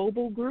Females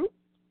Global Group.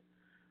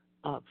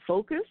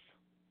 Focus,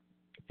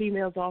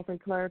 Females Offering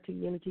Clarity,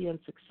 Unity, and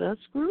Success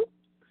Group.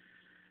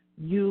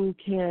 You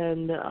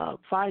can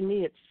find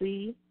me at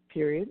C.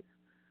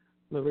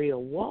 Maria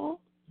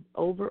Wall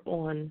over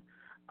on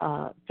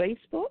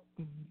Facebook.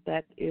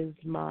 That is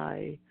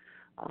my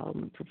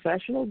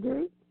professional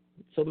group.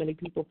 So many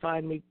people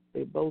find me,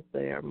 they're both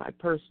there, my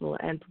personal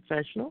and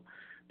professional.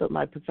 But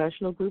my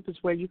professional group is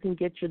where you can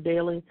get your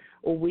daily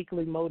or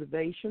weekly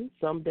motivation.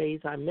 Some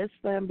days I miss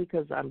them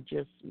because I'm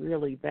just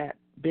really that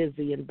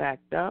busy and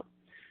backed up.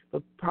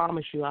 But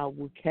promise you I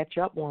will catch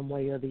up one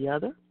way or the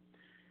other.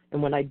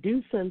 And when I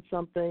do send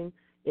something,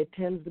 it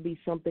tends to be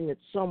something that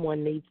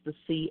someone needs to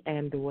see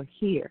and or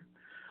hear.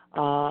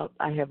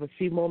 I have a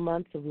few more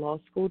months of law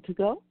school to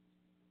go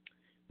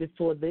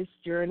before this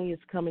journey is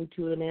coming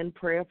to an end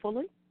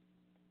prayerfully.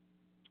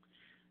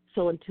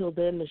 So until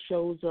then, the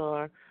shows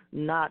are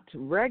not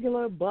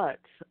regular, but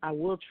I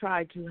will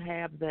try to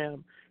have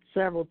them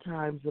several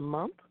times a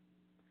month.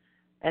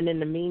 And in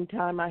the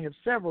meantime, I have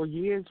several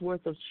years'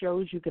 worth of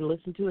shows you can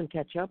listen to and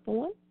catch up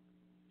on.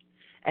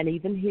 And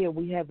even here,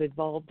 we have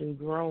evolved and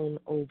grown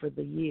over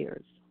the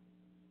years.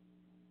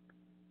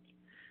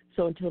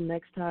 So until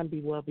next time,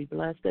 be well, be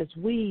blessed. As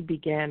we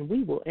began,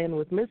 we will end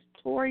with Miss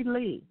Tori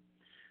Lee.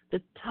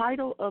 The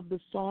title of the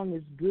song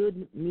is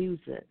Good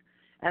Music.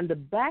 And the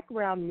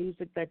background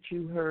music that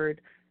you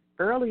heard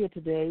earlier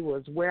today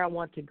was Where I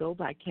Want to Go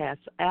by Cass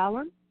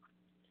Allen.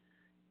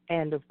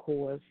 And, of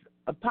course,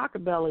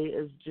 Apocalypse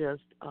is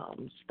just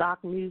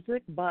stock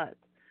music, but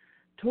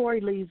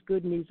Tori Lee's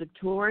Good Music.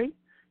 Tori,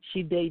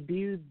 she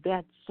debuted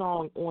that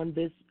song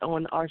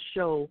on our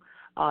show,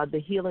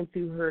 the Healing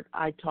Through Hurt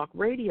I Talk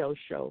radio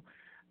show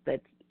that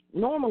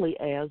normally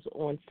airs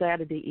on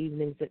Saturday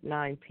evenings at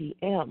 9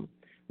 p.m.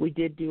 We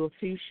did do a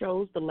few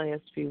shows the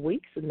last few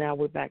weeks, and now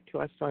we're back to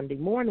our Sunday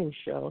morning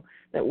show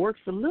that works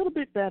a little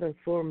bit better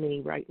for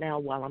me right now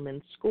while I'm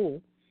in school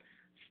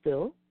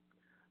still.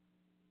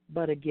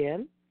 But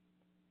again,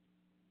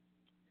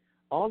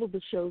 all of the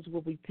shows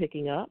will be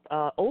picking up.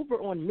 Over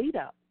on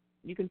Meetup,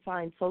 you can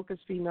find Focus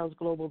Females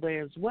Global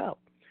there as well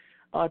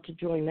to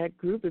join that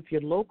group if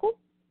you're local.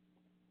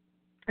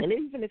 And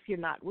even if you're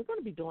not, we're going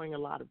to be doing a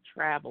lot of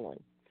traveling.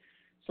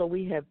 So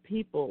we have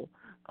people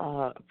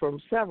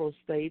from several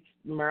states,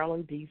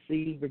 Maryland,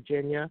 D.C.,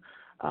 Virginia,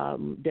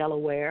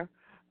 Delaware.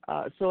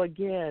 So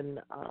again,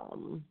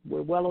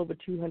 we're well over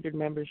 200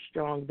 members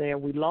strong there.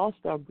 We lost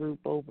our group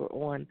over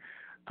on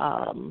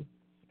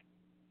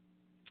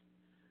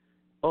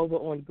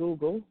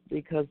Google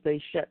because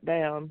they shut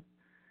down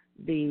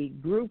the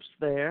groups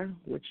there,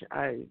 which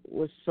I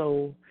was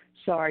so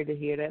sorry to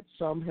hear that.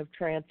 Some have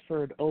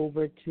transferred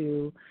over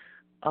to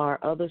our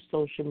other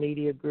social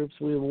media groups.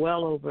 We were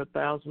well over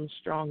 1,000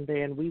 strong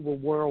then. We were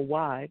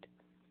worldwide.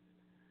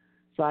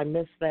 So I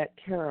missed that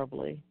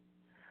terribly.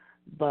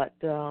 But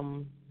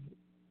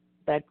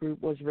that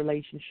group was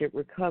Relationship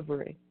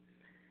Recovery.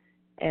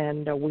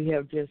 And we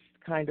have just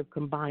kind of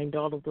combined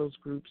all of those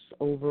groups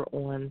over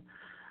on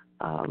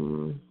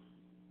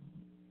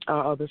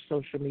our other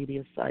social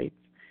media sites.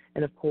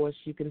 And, of course,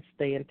 you can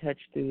stay in touch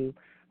through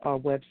our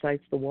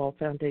websites,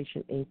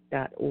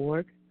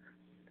 thewallfoundationinc.org.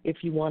 If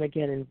you want to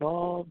get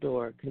involved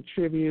or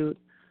contribute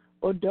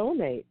or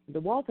donate,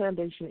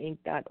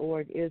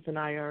 thewallfoundationinc.org is an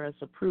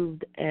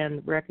IRS-approved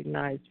and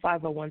recognized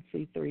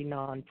 501c3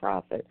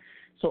 nonprofit.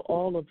 So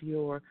all of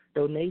your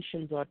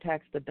donations are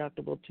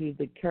tax-deductible to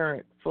the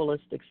current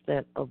fullest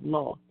extent of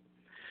law.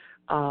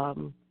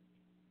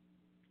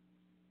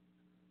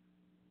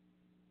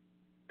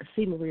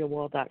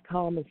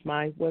 CMariaWall.com is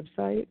my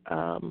website.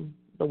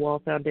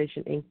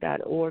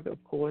 TheWallFoundationInc.org,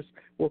 of course,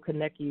 will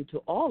connect you to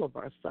all of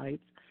our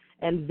sites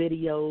and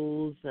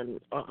videos,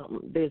 and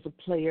there's a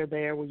player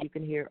there where you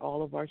can hear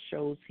all of our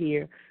shows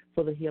here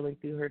for the Healing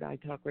Through Hurt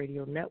iTalk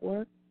Radio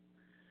Network.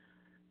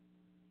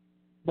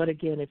 But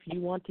again, if you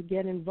want to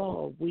get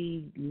involved,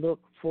 we look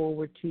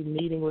forward to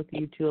meeting with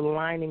you, to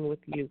aligning with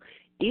you.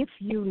 If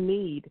you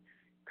need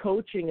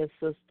coaching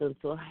assistance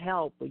or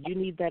help, or you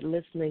need that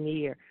listening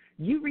ear,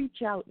 you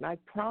reach out, and I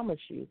promise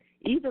you,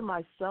 either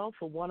myself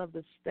or one of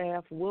the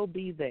staff will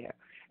be there.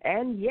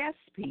 And yes,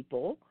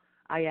 people,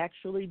 I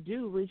actually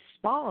do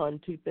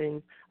respond to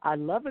things. I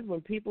love it when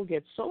people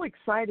get so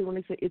excited when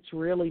they say, it's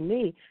really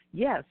me.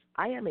 Yes,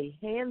 I am a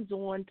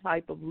hands-on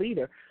type of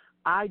leader.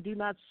 I do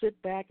not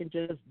sit back and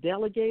just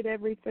delegate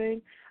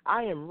everything.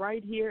 I am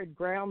right here at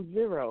ground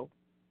zero,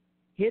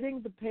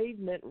 hitting the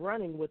pavement,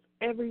 running with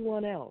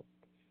everyone else.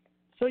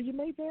 So you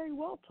may very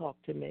well talk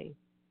to me.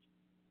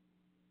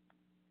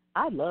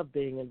 I love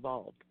being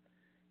involved.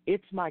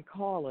 It's my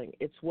calling.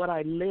 It's what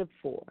I live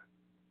for.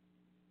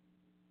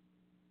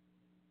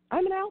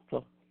 I'm an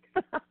alpha.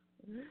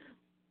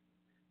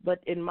 But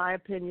in my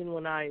opinion,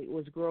 when I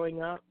was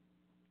growing up,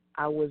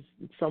 I was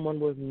someone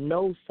with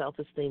no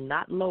self-esteem,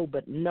 not low,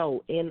 but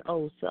no,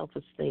 N-O,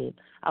 self-esteem.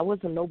 I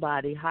wasn't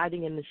nobody,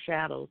 hiding in the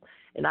shadows,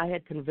 and I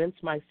had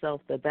convinced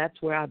myself that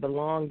that's where I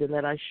belonged and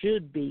that I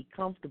should be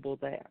comfortable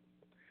there.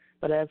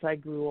 But as I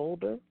grew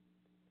older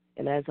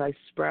and as I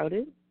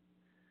sprouted,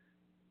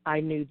 I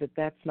knew that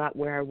that's not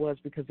where I was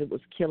because it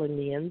was killing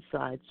me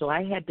inside. So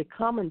I had to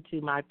come into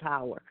my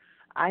power.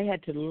 I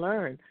had to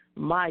learn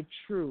my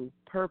true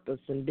purpose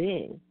in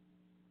being.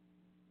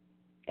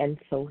 And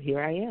so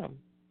here I am.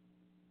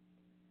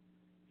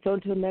 So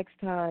until next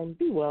time,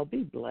 be well,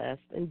 be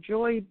blessed.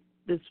 Enjoy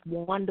this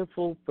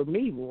wonderful, for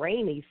me,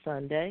 rainy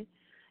Sunday.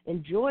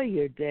 Enjoy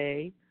your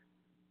day.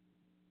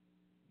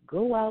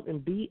 Go out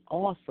and be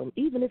awesome.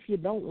 Even if you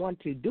don't want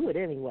to, do it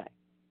anyway.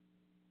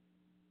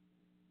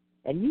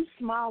 And you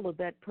smile at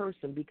that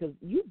person, because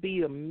you'd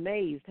be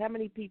amazed how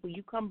many people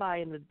you come by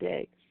in a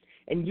day,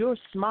 and your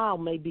smile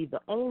may be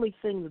the only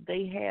thing that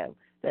they have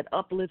that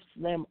uplifts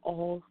them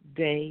all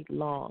day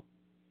long.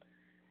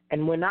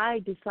 And when I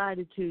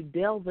decided to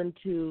delve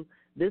into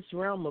this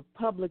realm of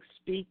public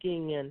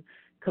speaking and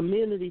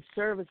community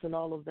service and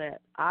all of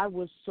that, I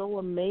was so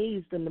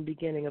amazed in the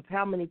beginning of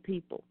how many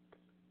people,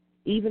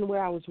 even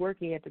where I was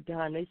working at the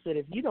time, they said,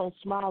 if you don't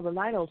smile, then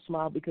I don't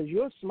smile, because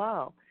your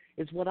smile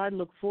is what I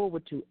look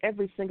forward to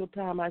every single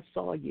time I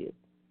saw you.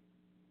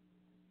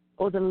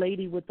 Or the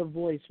lady with the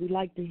voice, we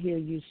like to hear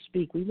you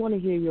speak. We want to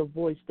hear your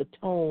voice. The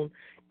tone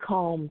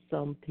calms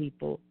some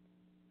people.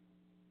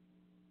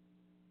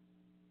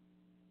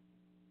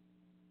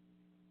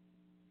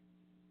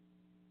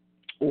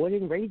 Or it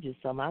enrages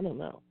some, I don't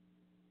know.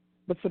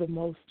 But for the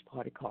most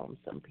part, it calms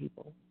some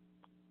people.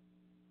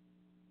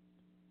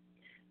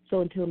 So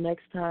until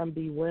next time,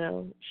 be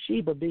well.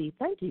 Sheba B,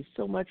 thank you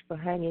so much for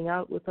hanging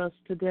out with us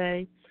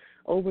today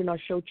over in our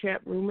show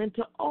chat room. And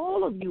to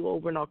all of you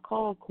over in our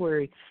call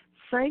query,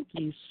 thank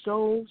you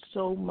so,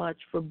 so much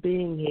for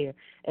being here.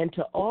 And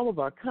to all of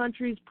our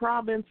countries,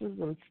 provinces,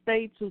 and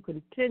states who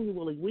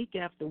continually, week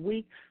after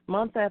week,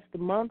 month after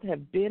month,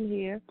 have been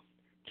here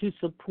to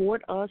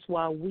support us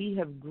while we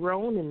have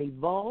grown and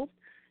evolved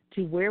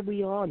to where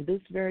we are on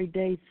this very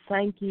day.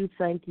 Thank you,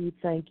 thank you,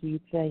 thank you,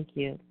 thank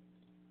you.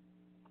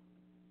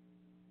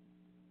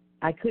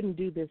 I couldn't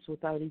do this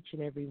without each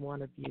and every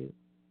one of you.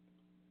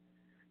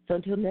 So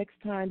until next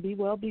time, be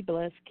well, be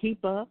blessed,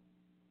 keep up,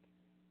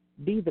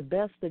 be the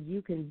best that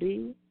you can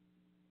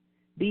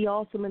be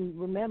awesome, and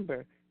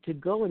remember to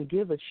go and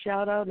give a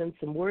shout-out and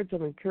some words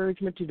of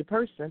encouragement to the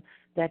person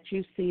that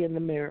you see in the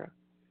mirror.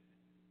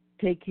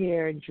 Take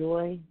care,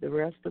 enjoy the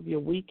rest of your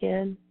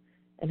weekend,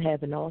 and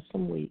have an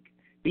awesome week.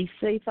 Be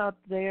safe out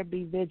there,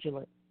 be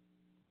vigilant.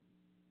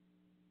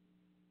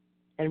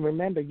 And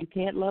remember, you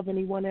can't love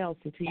anyone else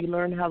until you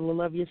learn how to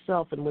love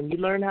yourself. And when you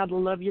learn how to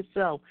love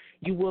yourself,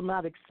 you will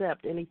not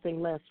accept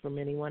anything less from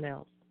anyone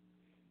else.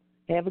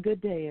 Have a good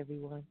day,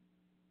 everyone.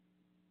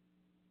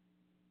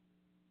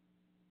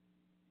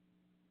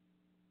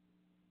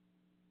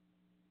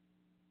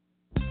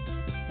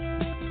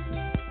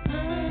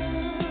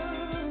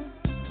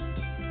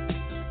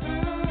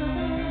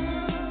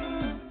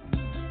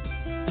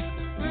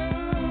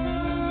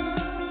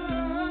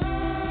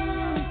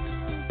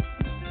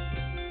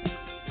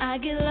 I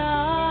get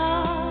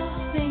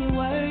lost in your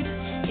words.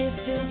 It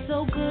feels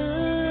so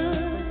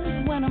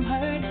good when I'm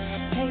hurt.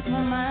 Takes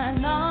my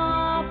mind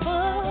off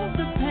of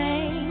the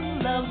pain.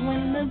 Love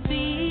when the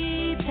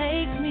beat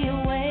takes me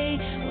away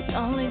with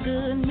only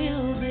good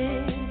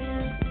music.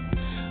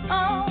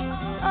 Oh,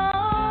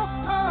 oh,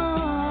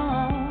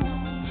 oh,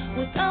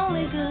 with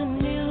only good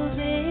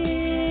music.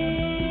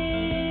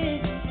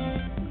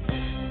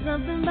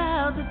 Something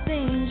about the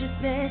things you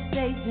said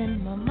stays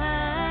in my mind.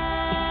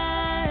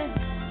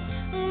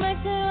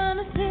 Makes me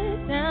wanna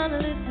sit down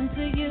and listen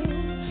to you.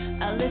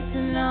 I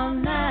listen all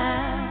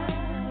night.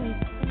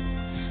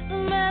 The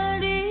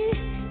melody,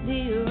 the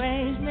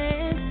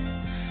arrangement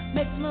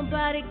makes my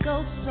body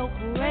go so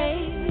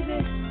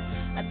crazy.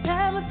 I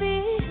tap my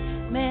feet,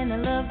 man, I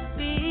love the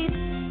beat.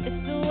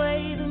 It's the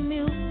way the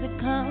music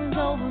comes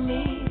over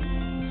me.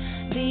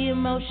 The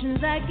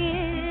emotions I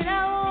get,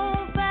 I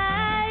won't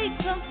fight.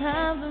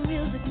 Sometimes the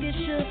music is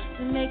sure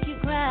to make you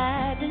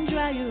cry, then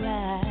dry your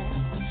eyes.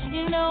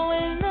 You know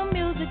when the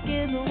music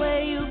is the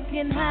way you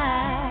can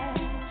hide.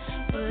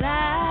 Well,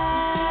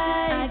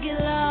 I get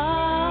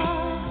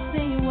lost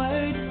in your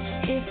words.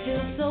 It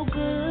feels so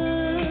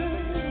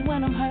good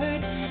when I'm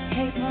hurt.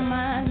 Takes my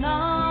mind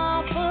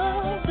off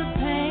of the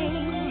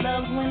pain.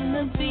 Love when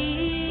the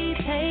beat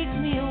takes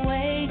me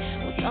away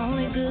with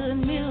only good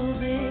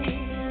music.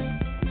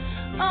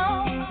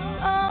 Oh,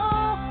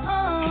 oh,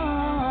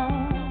 oh,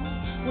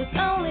 with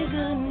only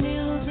good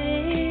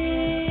music.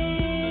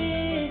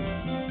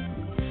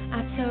 I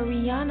tell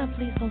Rihanna,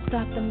 please don't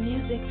stop the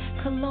music.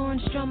 Cologne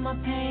strum my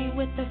pain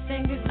with her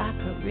fingers. I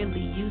could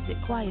really use it.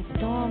 Quiet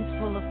storms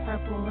full of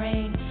purple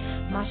rain.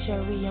 My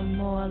Cherie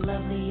more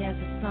lovely as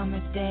a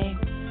summer's day.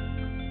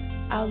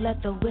 I'll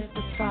let the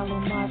whispers follow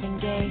Marvin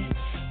Gaye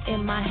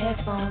in my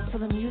headphones till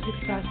the music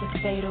starts to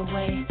fade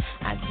away.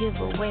 I give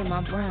away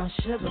my brown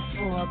sugar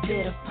for a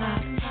bit of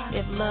pop.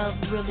 If love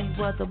really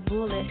was a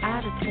bullet,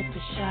 I'd have took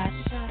the shot.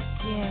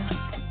 Yeah.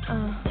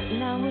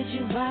 Now would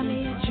you buy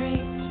me a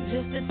drink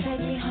just to take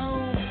me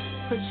home?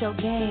 Put your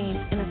game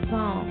in a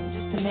song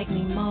just to make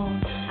me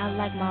moan. I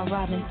like my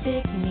Robin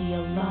Thicke, me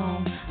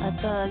alone. A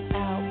thug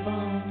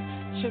album,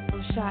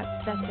 triple shots,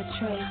 that's a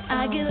trace.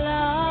 I get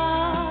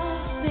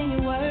lost in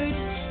your words.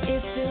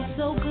 It feels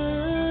so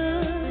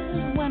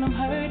good when I'm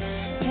hurt.